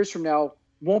 10 years from now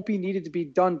won't be needed to be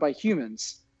done by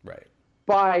humans. Right.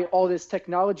 By all this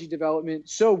technology development.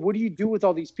 So what do you do with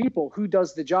all these people? Who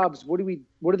does the jobs? What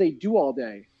do they do all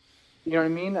day? You know what I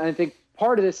mean? And I think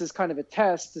part of this is kind of a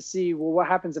test to see, well, what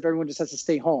happens if everyone just has to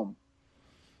stay home?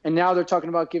 And now they're talking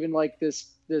about giving like this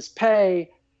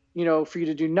pay, for you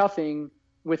to do nothing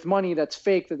with money that's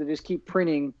fake that they just keep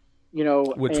printing,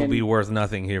 which will be worth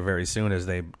nothing here very soon as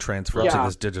they transfer to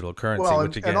this digital currency. Well,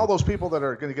 which again, and all those people that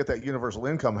are going to get that universal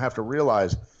income have to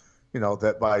realize,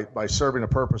 that by serving a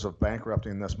purpose of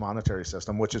bankrupting this monetary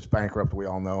system, which is bankrupt, we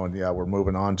all know, and we're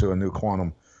moving on to a new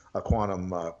quantum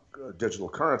digital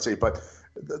currency. But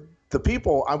the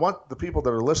people, I want the people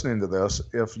that are listening to this,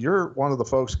 if you're one of the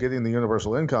folks getting the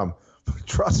universal income,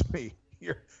 trust me,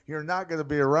 you're not going to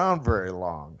be around very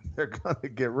long. They're going to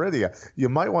get rid of you. You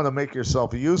might want to make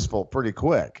yourself useful pretty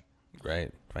quick.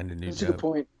 Right. Find a new That's job. a good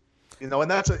point. And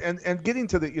that's and getting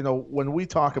to the, when we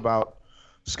talk about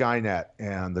Skynet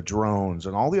and the drones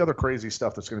and all the other crazy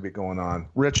stuff that's going to be going on.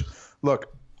 Rich,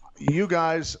 look, you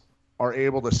guys are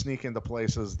able to sneak into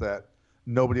places that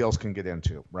nobody else can get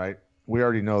into, right? We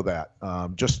already know that.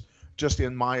 Just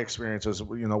in my experiences,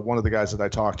 one of the guys that I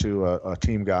talked to, a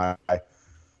team guy,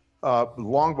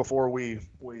 long before we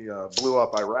blew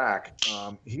up Iraq,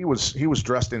 he was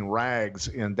dressed in rags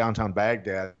in downtown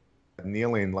Baghdad,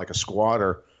 kneeling like a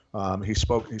squatter. He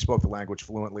spoke the language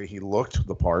fluently. He looked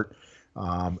the part,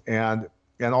 and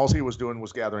all he was doing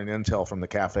was gathering intel from the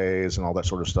cafes and all that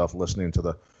sort of stuff, listening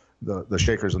to the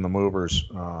shakers and the movers,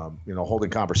 holding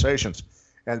conversations,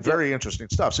 and very interesting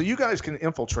stuff. So you guys can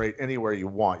infiltrate anywhere you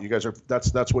want. You guys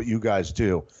that's what you guys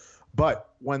do. But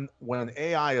when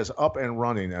AI is up and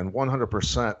running and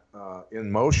 100%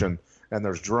 in motion, and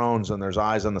there's drones and there's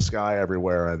eyes in the sky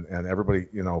everywhere, and everybody,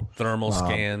 thermal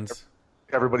scans,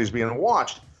 everybody's being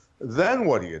watched, then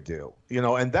what do you do?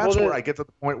 And that's where I get to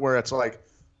the point where it's like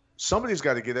somebody's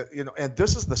got to get it, and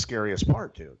this is the scariest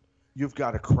part, dude. You've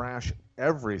got to crash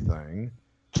everything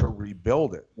to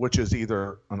rebuild it, which is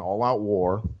either an all-out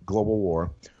war, global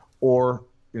war, or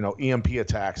EMP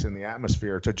attacks in the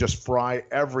atmosphere to just fry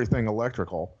everything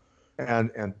electrical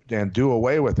and do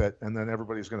away with it, and then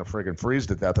everybody's going to friggin' freeze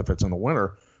to death if it's in the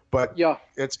winter. But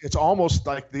it's almost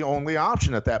like the only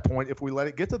option at that point if we let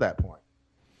it get to that point.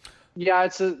 Yeah,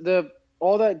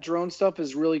 all that drone stuff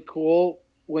is really cool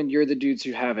when you're the dudes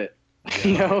who have it.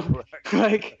 Right.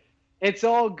 Like it's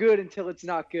all good until it's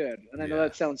not good. And I know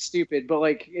that sounds stupid, but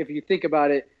like if you think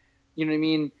about it, you know what I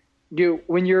mean?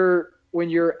 When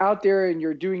you're out there and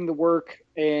you're doing the work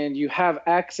and you have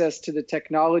access to the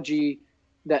technology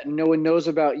that no one knows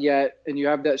about yet, and you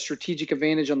have that strategic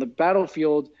advantage on the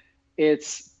battlefield,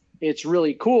 it's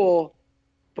really cool.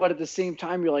 But at the same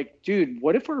time, you're like, dude,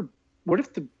 what if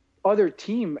the other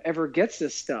team ever gets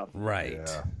this stuff? Right.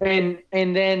 Yeah.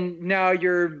 And then now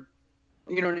you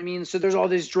know what I mean? So there's all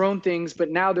these drone things,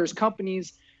 but now there's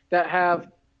companies that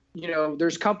have,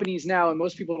 there's companies now, and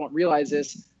most people don't realize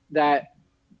this, that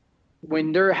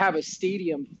when they have a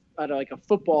stadium at like a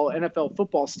NFL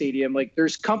football stadium, like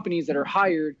there's companies that are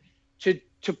hired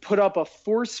to put up a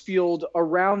force field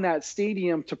around that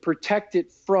stadium to protect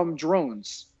it from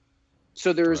drones.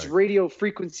 So there's radio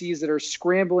frequencies that are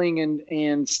scrambling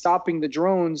and stopping the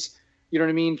drones, you know what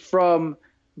I mean, from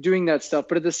doing that stuff.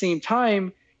 But at the same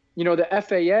time, the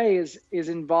FAA is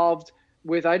involved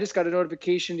with, I just got a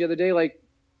notification the other day, like,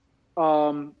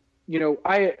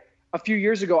 a few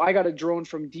years ago, I got a drone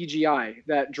from DJI,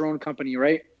 that drone company,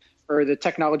 right? Or the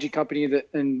technology company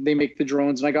and they make the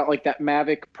drones. And I got like that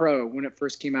Mavic Pro when it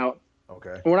first came out.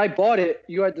 Okay. And when I bought it,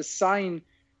 you had to sign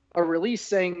a release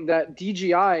saying that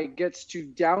DJI gets to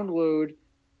download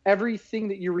everything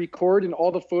that you record and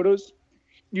all the photos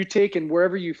you take and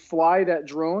wherever you fly that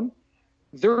drone,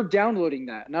 they're downloading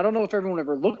that. And I don't know if everyone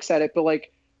ever looks at it, but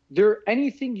like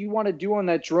anything you want to do on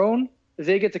that drone,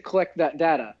 they get to collect that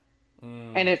data.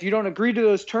 And if you don't agree to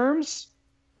those terms,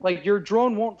 like your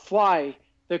drone won't fly.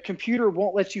 The computer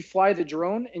won't let you fly the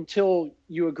drone until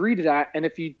you agree to that. And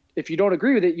if you don't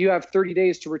agree with it, you have 30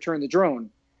 days to return the drone.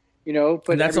 But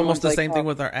and that's almost the same thing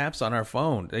with our apps on our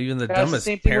phone. Even the dumbest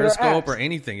Periscope or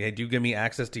anything. Hey, do you give me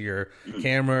access to your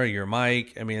camera, your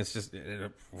mic? I mean, it's just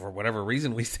for whatever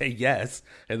reason we say yes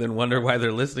and then wonder why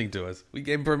they're listening to us. We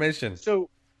gave them permission.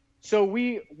 So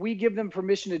we give them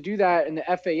permission to do that, and the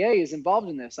FAA is involved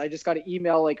in this. I just got an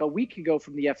email like a week ago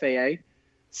from the FAA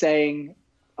saying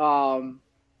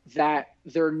that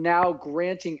they're now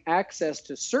granting access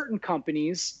to certain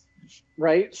companies,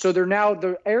 right? So they're now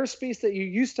the airspace that you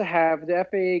used to have, the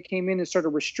FAA came in and started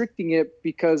restricting it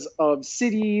because of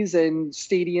cities and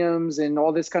stadiums and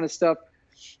all this kind of stuff.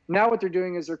 Now what they're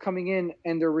doing is they're coming in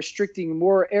and they're restricting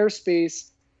more airspace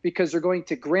because they're going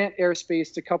to grant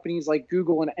airspace to companies like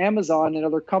Google and Amazon and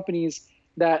other companies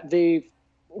that they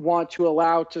want to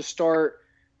allow to start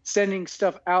sending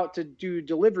stuff out to do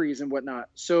deliveries and whatnot.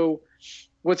 So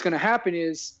what's going to happen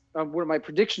is, what my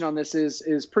prediction on this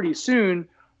is pretty soon,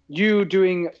 you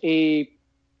doing a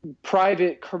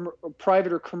private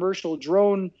or commercial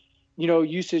drone,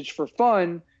 usage for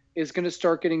fun is going to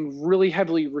start getting really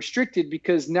heavily restricted,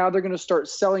 because now they're going to start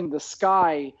selling the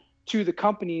sky to the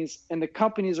companies, and the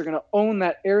companies are going to own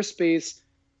that airspace.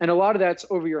 And a lot of that's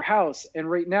over your house. And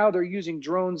right now they're using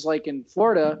drones, like in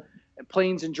Florida,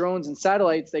 planes and drones and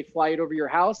satellites. They fly it over your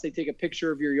house. They take a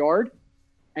picture of your yard,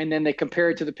 and then they compare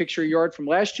it to the picture of your yard from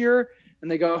last year. And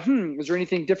they go, is there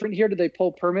anything different here? Did they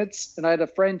pull permits? And I had a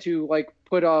friend who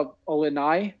put a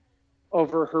lanai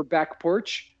over her back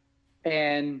porch,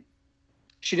 and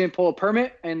she didn't pull a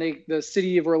permit. And the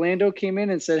city of Orlando came in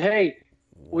and said, hey,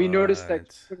 we noticed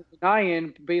that you put a lanai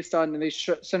in based on, and they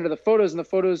sent her the photos, and the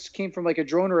photos came from like a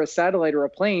drone or a satellite or a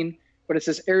plane, but it's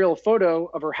this aerial photo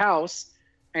of her house.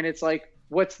 And it's like,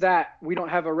 what's that? We don't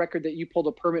have a record that you pulled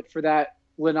a permit for that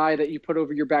lanai that you put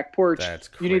over your back porch. That's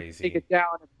crazy. You need to take it down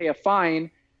and pay a fine.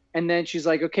 And then she's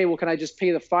like, okay, well, can I just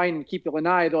pay the fine and keep the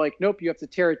lanai? They're like, nope, you have to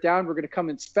tear it down. We're going to come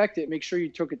inspect it, make sure you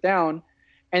took it down.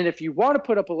 And if you want to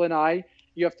put up a lanai,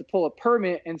 you have to pull a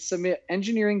permit and submit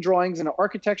engineering drawings and an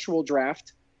architectural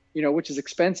draft, which is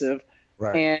expensive.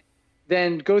 Right. And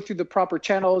then go through the proper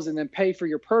channels and then pay for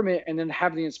your permit, and then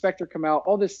have the inspector come out,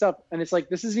 all this stuff. And it's like,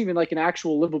 this isn't even like an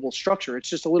actual livable structure. It's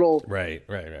just a little Right.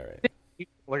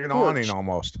 Like an awning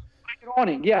almost. Like an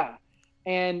awning, yeah.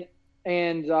 And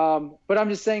but I'm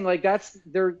just saying, like,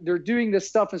 they're doing this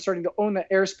stuff and starting to own the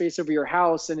airspace over your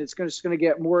house, and it's just going to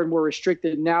get more and more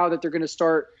restricted now that they're going to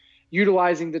start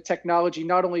utilizing the technology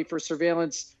not only for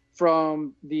surveillance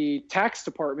from the tax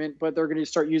department, but they're going to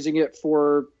start using it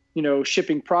for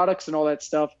shipping products and all that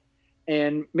stuff.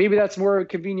 And maybe that's more of a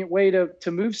convenient way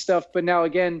to move stuff. But now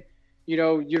again,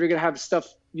 you're going to have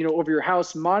stuff over your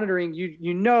house monitoring.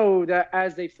 That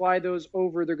as they fly those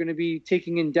over, they're going to be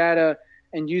taking in data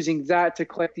and using that to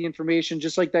collect the information,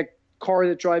 just like that car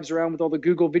that drives around with all the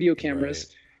Google video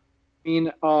cameras.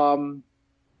 Right. I mean,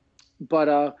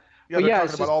 but they're yeah,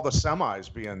 talking about all the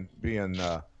semis being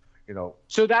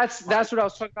So that's what I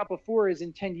was talking about before, is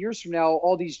in 10 years from now,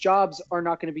 all these jobs are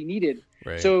not going to be needed.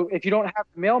 Right. So if you don't have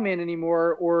the mailman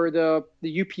anymore, or the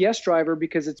UPS driver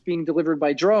because it's being delivered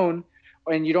by drone,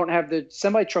 and you don't have the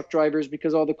semi-truck drivers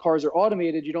because all the cars are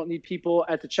automated, you don't need people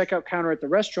at the checkout counter at the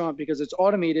restaurant because it's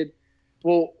automated.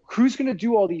 Well, who's going to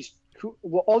do all these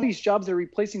jobs that are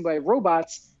replacing by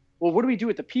robots? Well, what do we do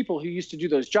with the people who used to do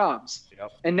those jobs?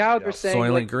 Yep. And now they're saying,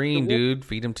 Soylent Green, dude,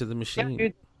 feed them to the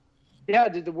machine. Yeah,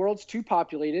 dude, the world's too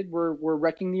populated. We're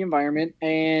wrecking the environment,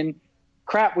 and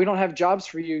crap, we don't have jobs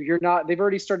for you. You're not. They've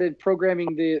already started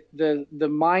programming the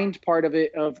mind part of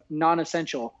it of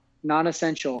non-essential.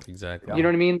 Exactly. You know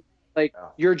what I mean? Like,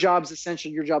 your job's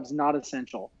essential, your job's not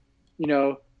essential.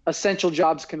 Essential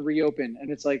jobs can reopen,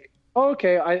 and it's like, oh,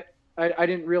 okay, I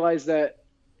didn't realize that.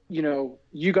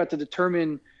 You got to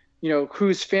determine,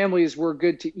 whose families were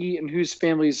good to eat and whose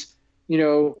families,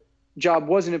 job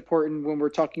wasn't important when we're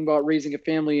talking about raising a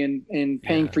family and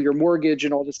paying for your mortgage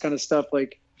and all this kind of stuff.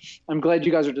 Like, I'm glad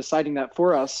you guys are deciding that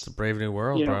for us. It's a brave new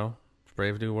world, bro. It's a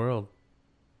brave new world.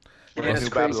 Yeah, New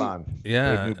Babylon.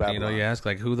 Yeah, New Babylon. you ask,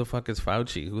 like, who the fuck is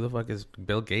Fauci? Who the fuck is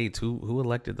Bill Gates? Who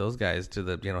elected those guys to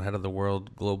the head of the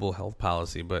world global health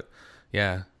policy? But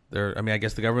yeah, I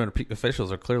guess the government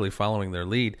officials are clearly following their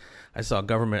lead. I saw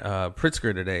government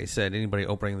Pritzker today said anybody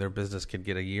opening their business could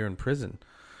get a year in prison.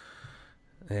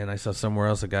 And I saw somewhere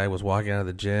else a guy was walking out of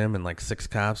the gym and like 6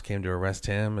 cops came to arrest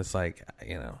him. It's like,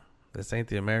 this ain't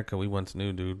the America we once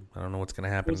knew, dude. I don't know what's gonna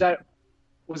happen.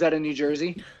 Was that in New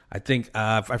Jersey? I think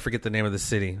I forget the name of the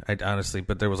city. Honestly,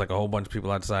 but there was like a whole bunch of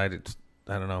people outside.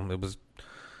 I don't know.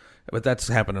 But that's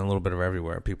happening a little bit of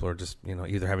everywhere. People are just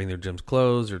either having their gyms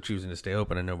closed or choosing to stay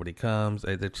open and nobody comes.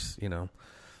 It's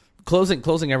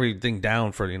closing everything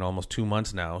down for almost 2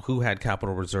 months now. Who had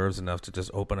capital reserves enough to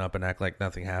just open up and act like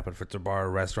nothing happened? If it's a bar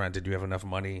or restaurant, did you have enough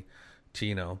money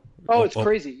to it's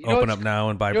crazy. Open up now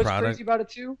and buy product. What's crazy about it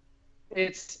too?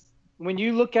 It's when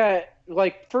you look at,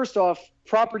 like, first off,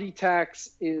 property tax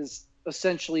is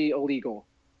essentially illegal.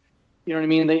 You know what I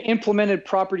mean? They implemented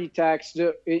property tax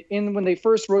when they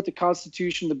first wrote the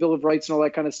Constitution, the Bill of Rights, and all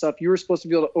that kind of stuff. You were supposed to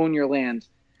be able to own your land,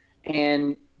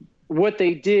 and what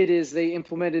they did is they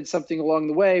implemented something along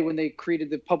the way when they created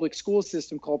the public school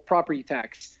system called property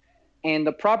tax. And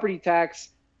the property tax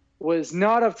was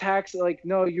not a tax, like,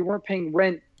 no, you weren't paying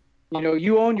rent.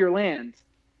 You owned your land.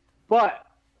 But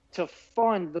to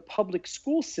fund the public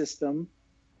school system,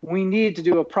 we need to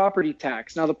do a property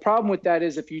tax. Now, the problem with that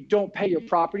is if you don't pay your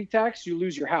property tax, you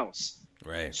lose your house.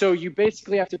 Right. So you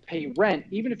basically have to pay rent,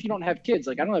 even if you don't have kids.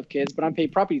 Like, I don't have kids, but I'm paying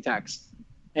property tax.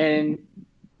 And,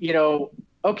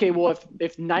 okay, well,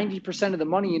 if 90% of the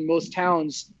money in most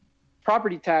towns,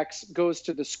 property tax goes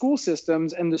to the school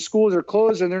systems, and the schools are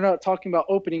closed and they're not talking about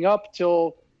opening up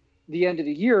till the end of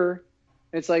the year,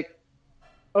 it's like,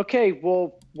 okay,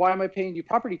 well, why am I paying you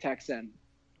property tax then?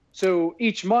 So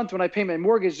each month when I pay my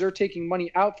mortgage, they're taking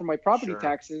money out from my property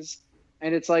taxes.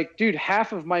 And it's like, dude, over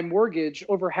half of my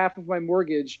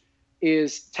mortgage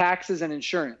is taxes and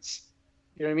insurance.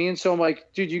 You know what I mean? So I'm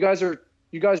like, dude, you guys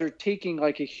are taking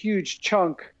like a huge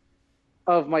chunk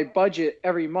of my budget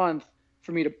every month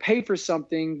for me to pay for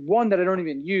something, one, that I don't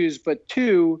even use, but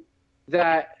two,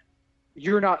 that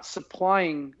you're not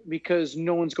supplying because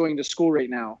no one's going to school right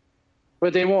now.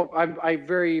 But they won't. I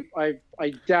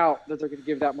doubt that they're going to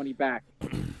give that money back.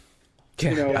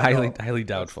 Highly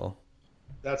doubtful.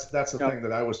 That's the thing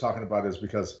that I was talking about, is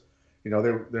because,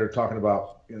 they're talking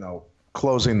about,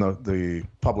 closing the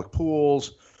public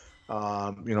pools,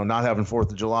 not having 4th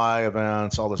of July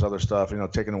events, all this other stuff,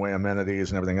 taking away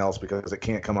amenities and everything else because it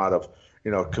can't come out of,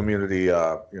 community,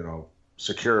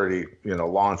 security,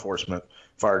 law enforcement,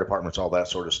 fire departments, all that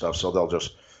sort of stuff. So they'll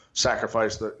just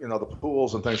sacrifice the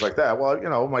pools and things like that.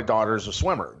 Well, my daughter's a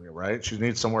swimmer, right? She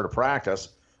needs somewhere to practice.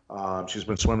 She's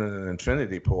been swimming in an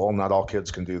infinity pool. Not all kids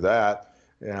can do that.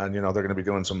 And, they're going to be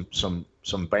doing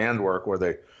some band work where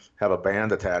they have a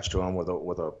band attached to them with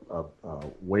a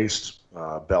waist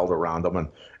belt around them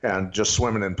and just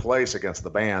swimming in place against the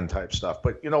band type stuff.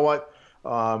 But you know what?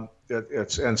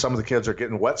 And some of the kids are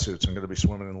getting wetsuits and going to be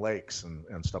swimming in lakes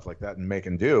and stuff like that and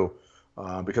making do.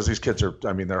 Because these kids are,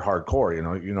 they're hardcore,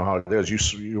 you know how it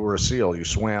is. You were a SEAL, you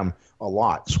swam a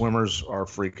lot. Swimmers are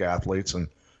freak athletes and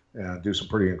do some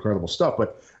pretty incredible stuff.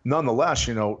 But nonetheless,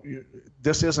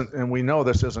 this isn't, and we know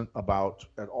this isn't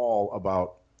at all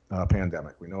about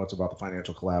pandemic. We know it's about the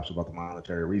financial collapse, about the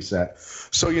monetary reset.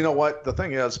 So you know what? The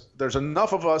thing is, there's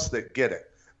enough of us that get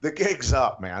it. The gig's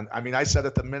up, man. I said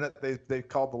it the minute they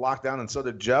called the lockdown, and so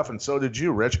did Jeff, and so did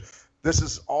you, Rich. This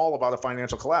is all about a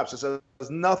financial collapse. It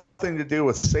has nothing to do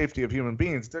with safety of human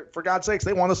beings. For God's sakes,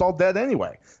 they want us all dead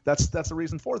anyway. That's the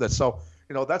reason for this. So,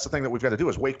 that's the thing that we've got to do,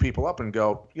 is wake people up and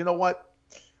go, you know what?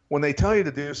 When they tell you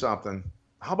to do something,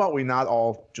 how about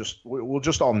we'll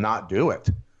just all not do it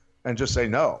and just say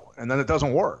no, and then it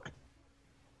doesn't work.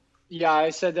 Yeah,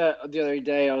 I said that the other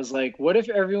day. I was like, what if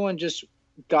everyone just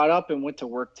got up and went to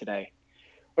work today?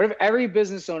 What if every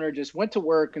business owner just went to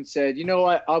work and said, you know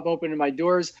what, I'm opening my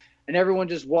doors, and everyone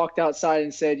just walked outside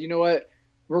and said, you know what,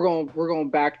 we're going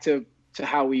back to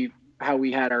how we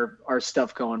had our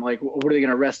stuff going. Like, what are they going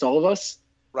to arrest all of us?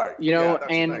 Right.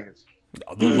 The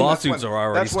lawsuits are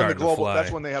already starting to fly.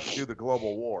 That's when they have to do the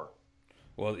global war.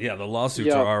 Well, yeah, the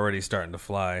lawsuits are already starting to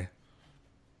fly.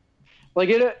 Like,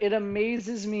 it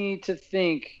amazes me to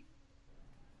think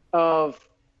of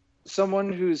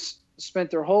someone who's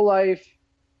spent their whole life,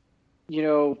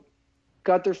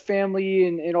 got their family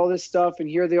and all this stuff, and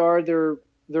here they are,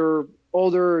 they're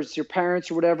older, it's your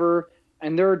parents or whatever,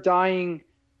 and they're dying,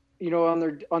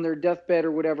 on their deathbed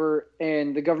or whatever,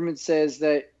 and the government says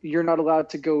that you're not allowed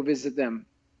to go visit them.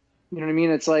 You know what I mean?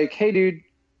 It's like, hey, dude,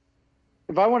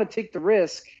 if I want to take the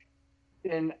risk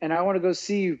and I want to go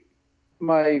see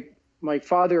my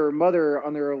father or mother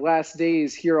on their last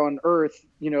days here on Earth,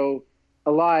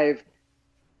 alive,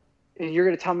 and you're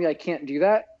going to tell me I can't do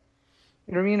that?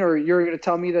 You know what I mean? Or you're going to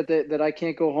tell me that I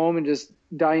can't go home and just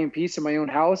die in peace in my own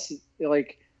house?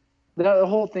 Like, the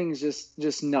whole thing's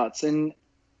just nuts. And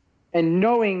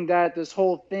knowing that this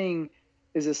whole thing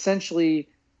is essentially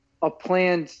a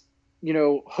planned,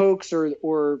 hoax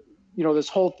or this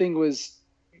whole thing was,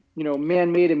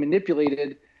 man-made and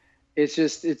manipulated,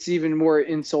 it's even more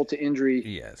insult to injury.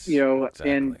 Yes.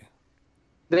 Exactly. And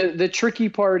the tricky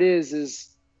part is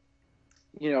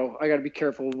I got to be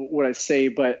careful what I say,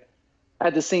 but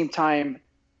at the same time,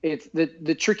 it's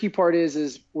the tricky part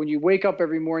is when you wake up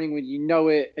every morning, when you know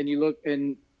it, and you look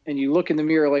and you look in the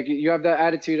mirror, like you have that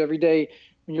attitude every day,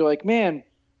 and you're like, man,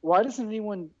 how does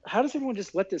everyone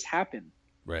just let this happen?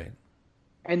 Right.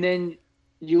 And then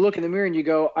you look in the mirror and you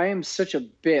go, I am such a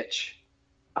bitch.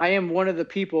 I am one of the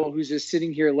people who's just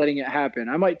sitting here letting it happen.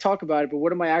 I might talk about it, but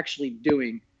what am I actually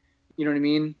doing? You know what I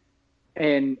mean?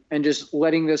 And just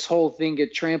letting this whole thing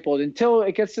get trampled until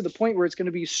it gets to the point where it's going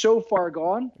to be so far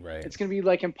gone. Right. It's going to be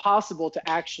like impossible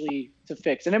to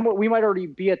fix. And then we might already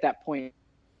be at that point.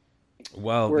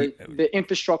 Well, where the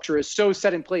infrastructure is so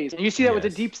set in place. And you see that with the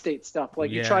deep state stuff.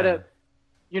 Like you try to,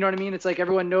 you know what I mean? It's like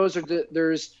everyone knows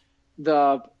there's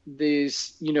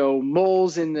these,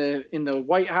 moles in the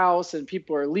White House, and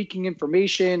people are leaking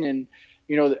information, and,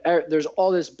 there's all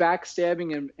this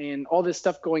backstabbing and all this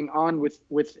stuff going on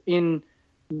within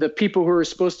the people who are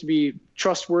supposed to be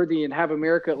trustworthy and have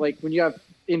America. Like when you have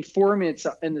informants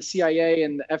and the CIA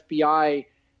and the FBI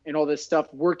and all this stuff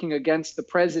working against the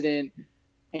president,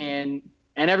 and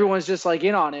everyone's just like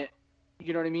in on it.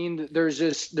 You know what I mean? There's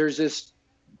almost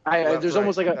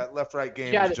like that left-right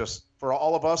game is just for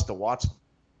all of us to watch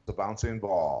the bouncing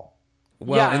ball.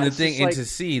 Well, Yeah, and the it's thing, just and like to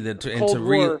see that, and Cold to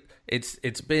read, War.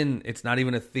 it's not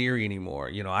even a theory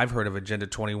anymore. You know, I've heard of Agenda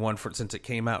 21 since it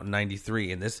came out in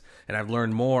 '93, and I've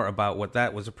learned more about what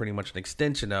that was pretty much an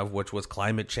extension of, which was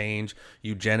climate change,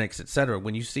 eugenics, etc.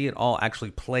 When you see it all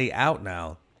actually play out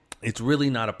now, it's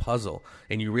really not a puzzle,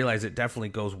 and you realize it definitely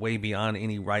goes way beyond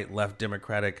any right-left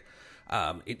Democratic.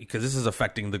 Because this is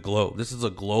affecting the globe. This is a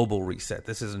global reset.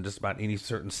 This isn't just about any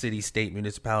certain city, state,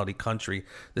 municipality, country.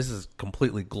 This is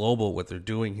completely global what they're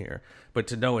doing here. But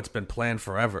to know it's been planned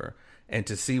forever and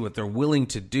to see what they're willing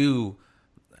to do,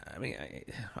 I mean,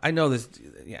 I know this.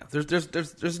 Yeah,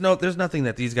 there's nothing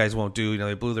that these guys won't do. You know,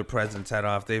 they blew their president's head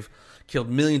off. They've killed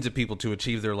millions of people to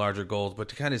achieve their larger goals. But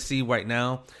to kind of see right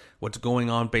now what's going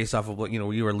on based off of what, you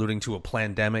know, you were alluding to, a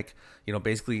pandemic, you know,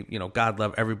 basically, you know, God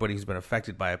love everybody who's been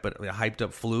affected by it, but they hyped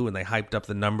up flu and they hyped up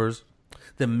the numbers,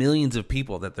 the millions of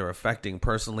people that they're affecting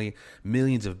personally,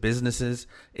 millions of businesses.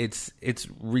 It's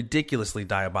ridiculously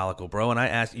diabolical, bro. And I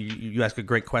asked you ask a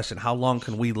great question. How long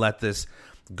can we let this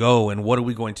go, and what are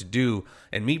we going to do?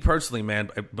 And me personally,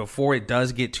 man, before it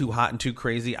does get too hot and too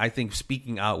crazy, I think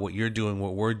speaking out what you're doing,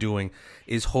 what we're doing,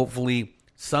 is hopefully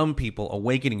some people,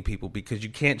 awakening people, because you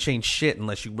can't change shit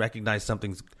unless you recognize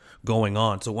something's going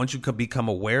on. So once you become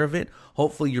aware of it,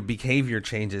 hopefully your behavior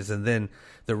changes, and then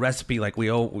the recipe, like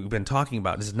we've been talking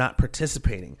about, is not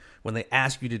participating. When they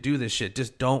ask you to do this shit,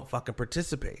 just don't fucking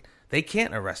participate. They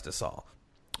can't arrest us all.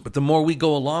 But the more we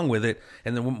go along with it,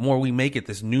 and the more we make it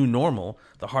this new normal,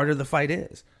 the harder the fight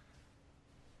is.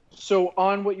 So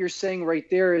on what you're saying right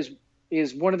there is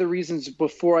one of the reasons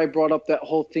before I brought up that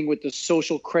whole thing with the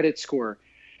social credit score.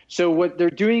 So what they're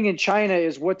doing in China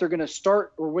is what they're going to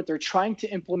start, or what they're trying to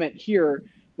implement here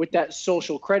with that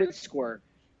social credit score,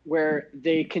 where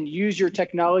they can use your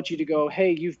technology to go,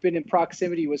 hey, you've been in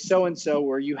proximity with so-and-so,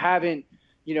 or you haven't,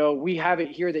 you know, we have it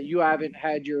here that you haven't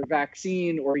had your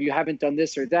vaccine, or you haven't done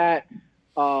this or that.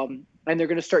 And they're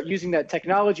going to start using that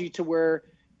technology to where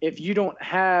if you don't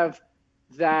have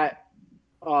that,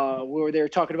 where they're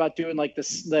talking about doing like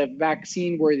the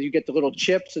vaccine where you get the little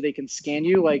chip so they can scan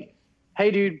you, like, hey,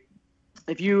 dude,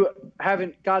 if you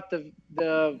haven't got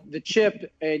the chip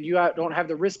and you don't have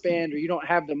the wristband, or you don't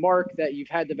have the mark that you've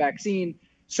had the vaccine,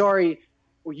 sorry,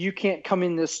 you can't come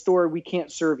in this store. We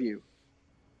can't serve you.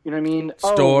 You know what I mean?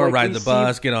 Store, ride the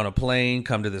bus, get on a plane,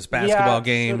 come to this basketball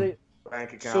game.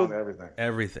 Bank account,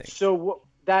 everything. So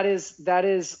that is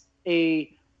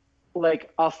a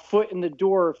foot in the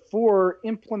door for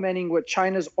implementing what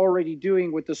China's already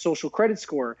doing with the social credit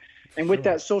score. And with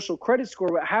that social credit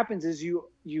score, what happens is you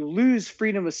lose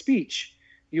freedom of speech.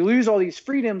 You lose all these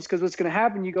freedoms, because what's going to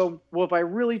happen, you go, well, if I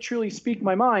really truly speak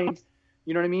my mind,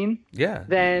 you know what I mean? Yeah.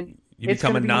 Then you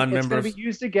become a non-member. It's going to be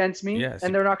used against me, yes.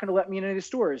 And they're not going to let me in any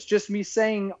stores. Just me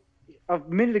saying a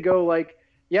minute ago, like,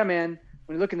 yeah, man,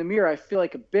 when you look in the mirror, I feel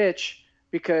like a bitch,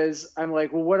 because I'm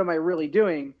like, well, what am I really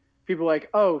doing? People are like,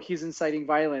 oh, he's inciting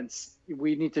violence.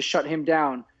 We need to shut him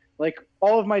down. Like,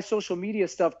 all of my social media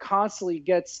stuff constantly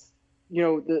gets, you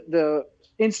know, the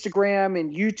Instagram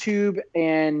and YouTube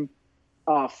and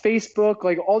Facebook,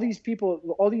 like all these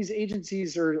people, all these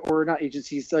agencies or not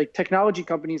agencies, like technology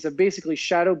companies have basically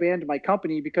shadow banned my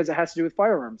company because it has to do with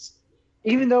firearms.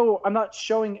 Even though I'm not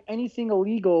showing anything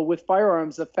illegal with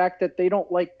firearms, the fact that they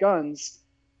don't like guns,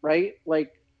 right?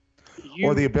 Like,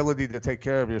 or the ability to take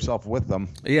care of yourself with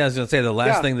them. Yeah, I was going to say the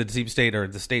last thing the deep state or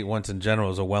the state wants in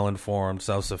general is a well-informed,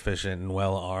 self-sufficient, and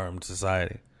well-armed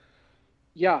society.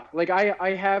 Yeah, like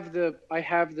I have the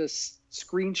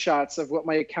screenshots of what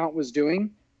my account was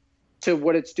doing to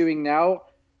what it's doing now,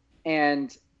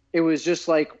 and it was just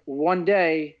like one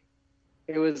day,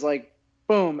 it was like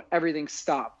boom, everything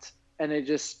stopped, and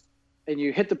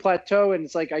you hit the plateau, and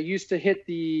it's like I used to hit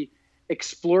the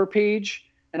explore page,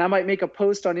 and I might make a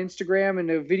post on Instagram, and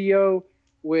a video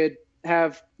would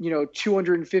have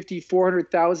 250,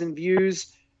 400,000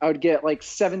 views. I would get like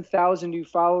 7,000 new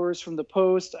followers from the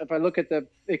post. If I look at the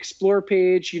Explore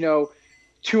page,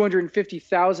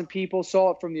 250,000 people saw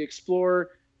it from the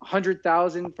Explore,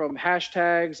 100,000 from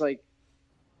hashtags. Like,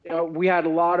 we had a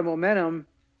lot of momentum.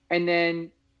 And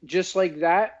then just like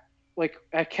that, like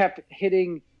I kept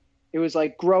hitting, it was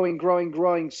like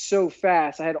growing so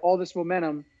fast. I had all this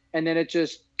momentum, and then it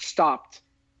just stopped.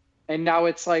 And now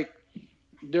it's like,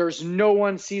 there's no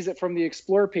one sees it from the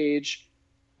Explore page.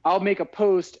 I'll make a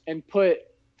post and put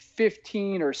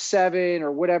 15 or 7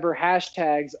 or whatever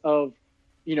hashtags of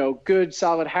good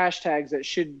solid hashtags that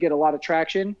should get a lot of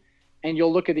traction, and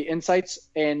you'll look at the insights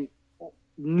and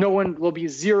will be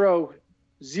zero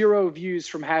views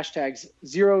from hashtags,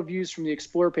 0 views from the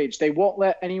explore page. They won't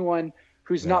let anyone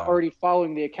who's not already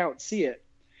following the account see it.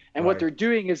 And what they're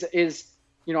doing is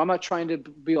I'm not trying to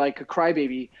be like a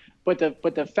crybaby, but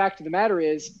the fact of the matter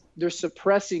is they're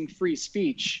suppressing free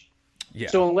speech. Yeah.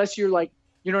 So unless you're like,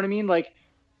 you know what I mean? Like,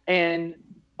 and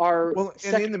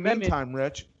in the meantime,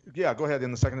 Rich, yeah, go ahead.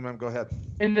 In the Second Amendment, go ahead.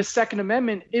 And the Second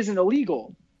Amendment isn't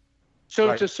illegal.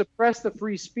 So to suppress the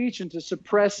free speech and to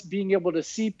suppress being able to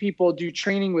see people do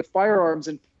training with firearms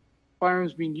and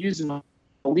firearms being used in a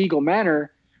legal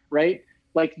manner, right?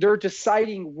 Like they're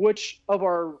deciding which of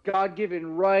our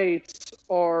God-given rights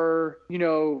are,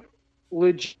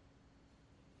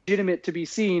 legitimate to be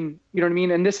seen. You know what I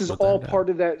mean? And this is all part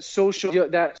of that social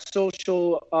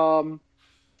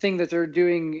thing that they're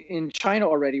doing in China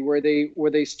already, where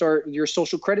they start your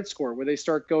social credit score, where they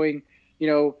start going,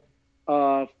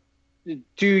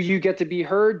 do you get to be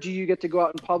heard? Do you get to go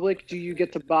out in public? Do you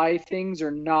get to buy things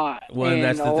or not? Well, and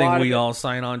that's the thing. We all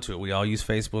sign on to it. We all use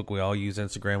Facebook. We all use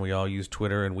Instagram. We all use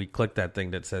Twitter. And we click that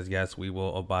thing that says, yes, we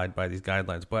will abide by these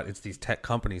guidelines. But it's these tech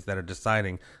companies that are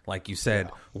deciding, like you said,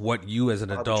 what you as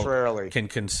an adult can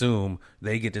consume.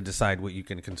 They get to decide what you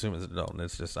can consume as an adult. And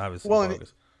it's just obviously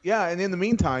bogus. Yeah, and in the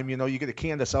meantime, you get a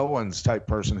Candace Owens type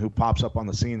person who pops up on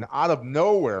the scene out of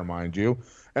nowhere, mind you,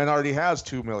 and already has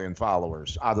 2 million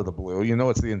followers out of the blue.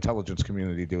 It's the intelligence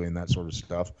community doing that sort of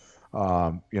stuff.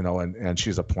 And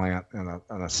she's a plant and a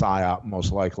psyop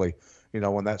most likely.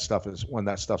 When that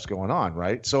stuff's going on,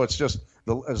 right? So it's just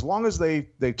as long as they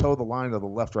toe the line of the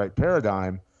left-right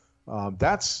paradigm,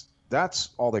 that's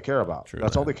all they care about.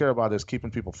 That's all they care about is keeping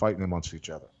people fighting amongst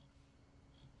each other.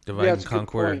 Divide and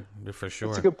conquer, for sure.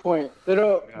 That's a good point. They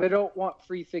don't want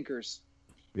free thinkers.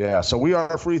 Yeah, so we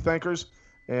are free thinkers.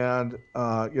 And,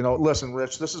 listen,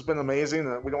 Rich, this has been amazing.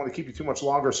 We don't want to keep you too much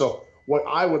longer. So what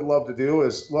I would love to do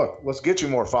is, let's get you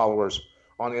more followers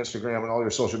on Instagram and all your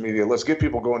social media. Let's get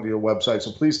people going to your website.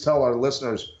 So please tell our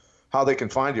listeners how they can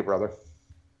find you, brother.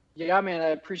 Yeah, man, I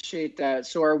appreciate that.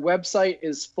 So our website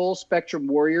is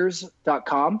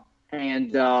fullspectrumwarriors.com.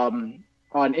 And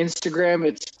on Instagram,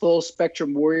 it's Full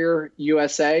Spectrum Warrior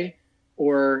USA,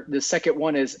 or the second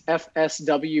one is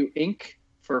FSW Inc.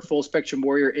 for Full Spectrum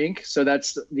Warrior Inc. So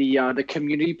that's the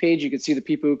community page. You can see the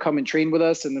people who come and train with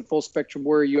us, and then Full Spectrum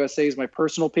Warrior USA is my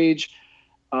personal page.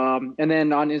 And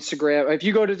then on Instagram, if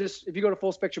you go to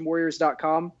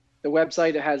fullspectrumwarriors.com, the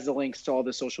website, it has the links to all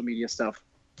the social media stuff.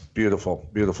 Beautiful,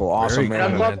 awesome,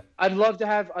 man. I'd love to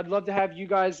have you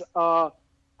guys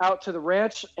out to the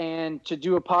ranch and to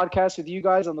do a podcast with you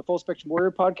guys on the Full Spectrum Warrior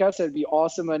podcast. That'd be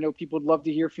awesome. I know people would love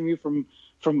to hear from you from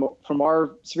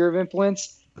our sphere of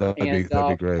influence. That'd be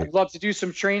great. I'd love to do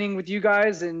some training with you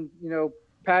guys, and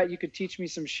Pat, you could teach me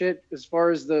some shit as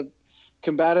far as the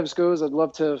combatives goes. I'd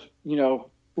love to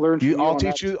learn from you.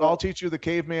 I'll teach you the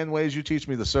caveman ways. You teach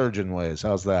me the surgeon ways.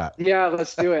 How's that? Yeah,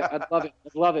 let's do it. I'd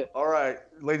love it. All right,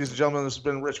 ladies and gentlemen, this has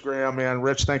been Rich Graham, man.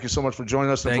 Rich, thank you so much for joining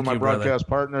us. And for my broadcast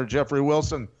partner, Jeffrey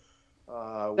Wilson.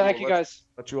 Thank you, guys.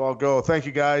 Let you all go. Thank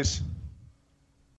you, guys.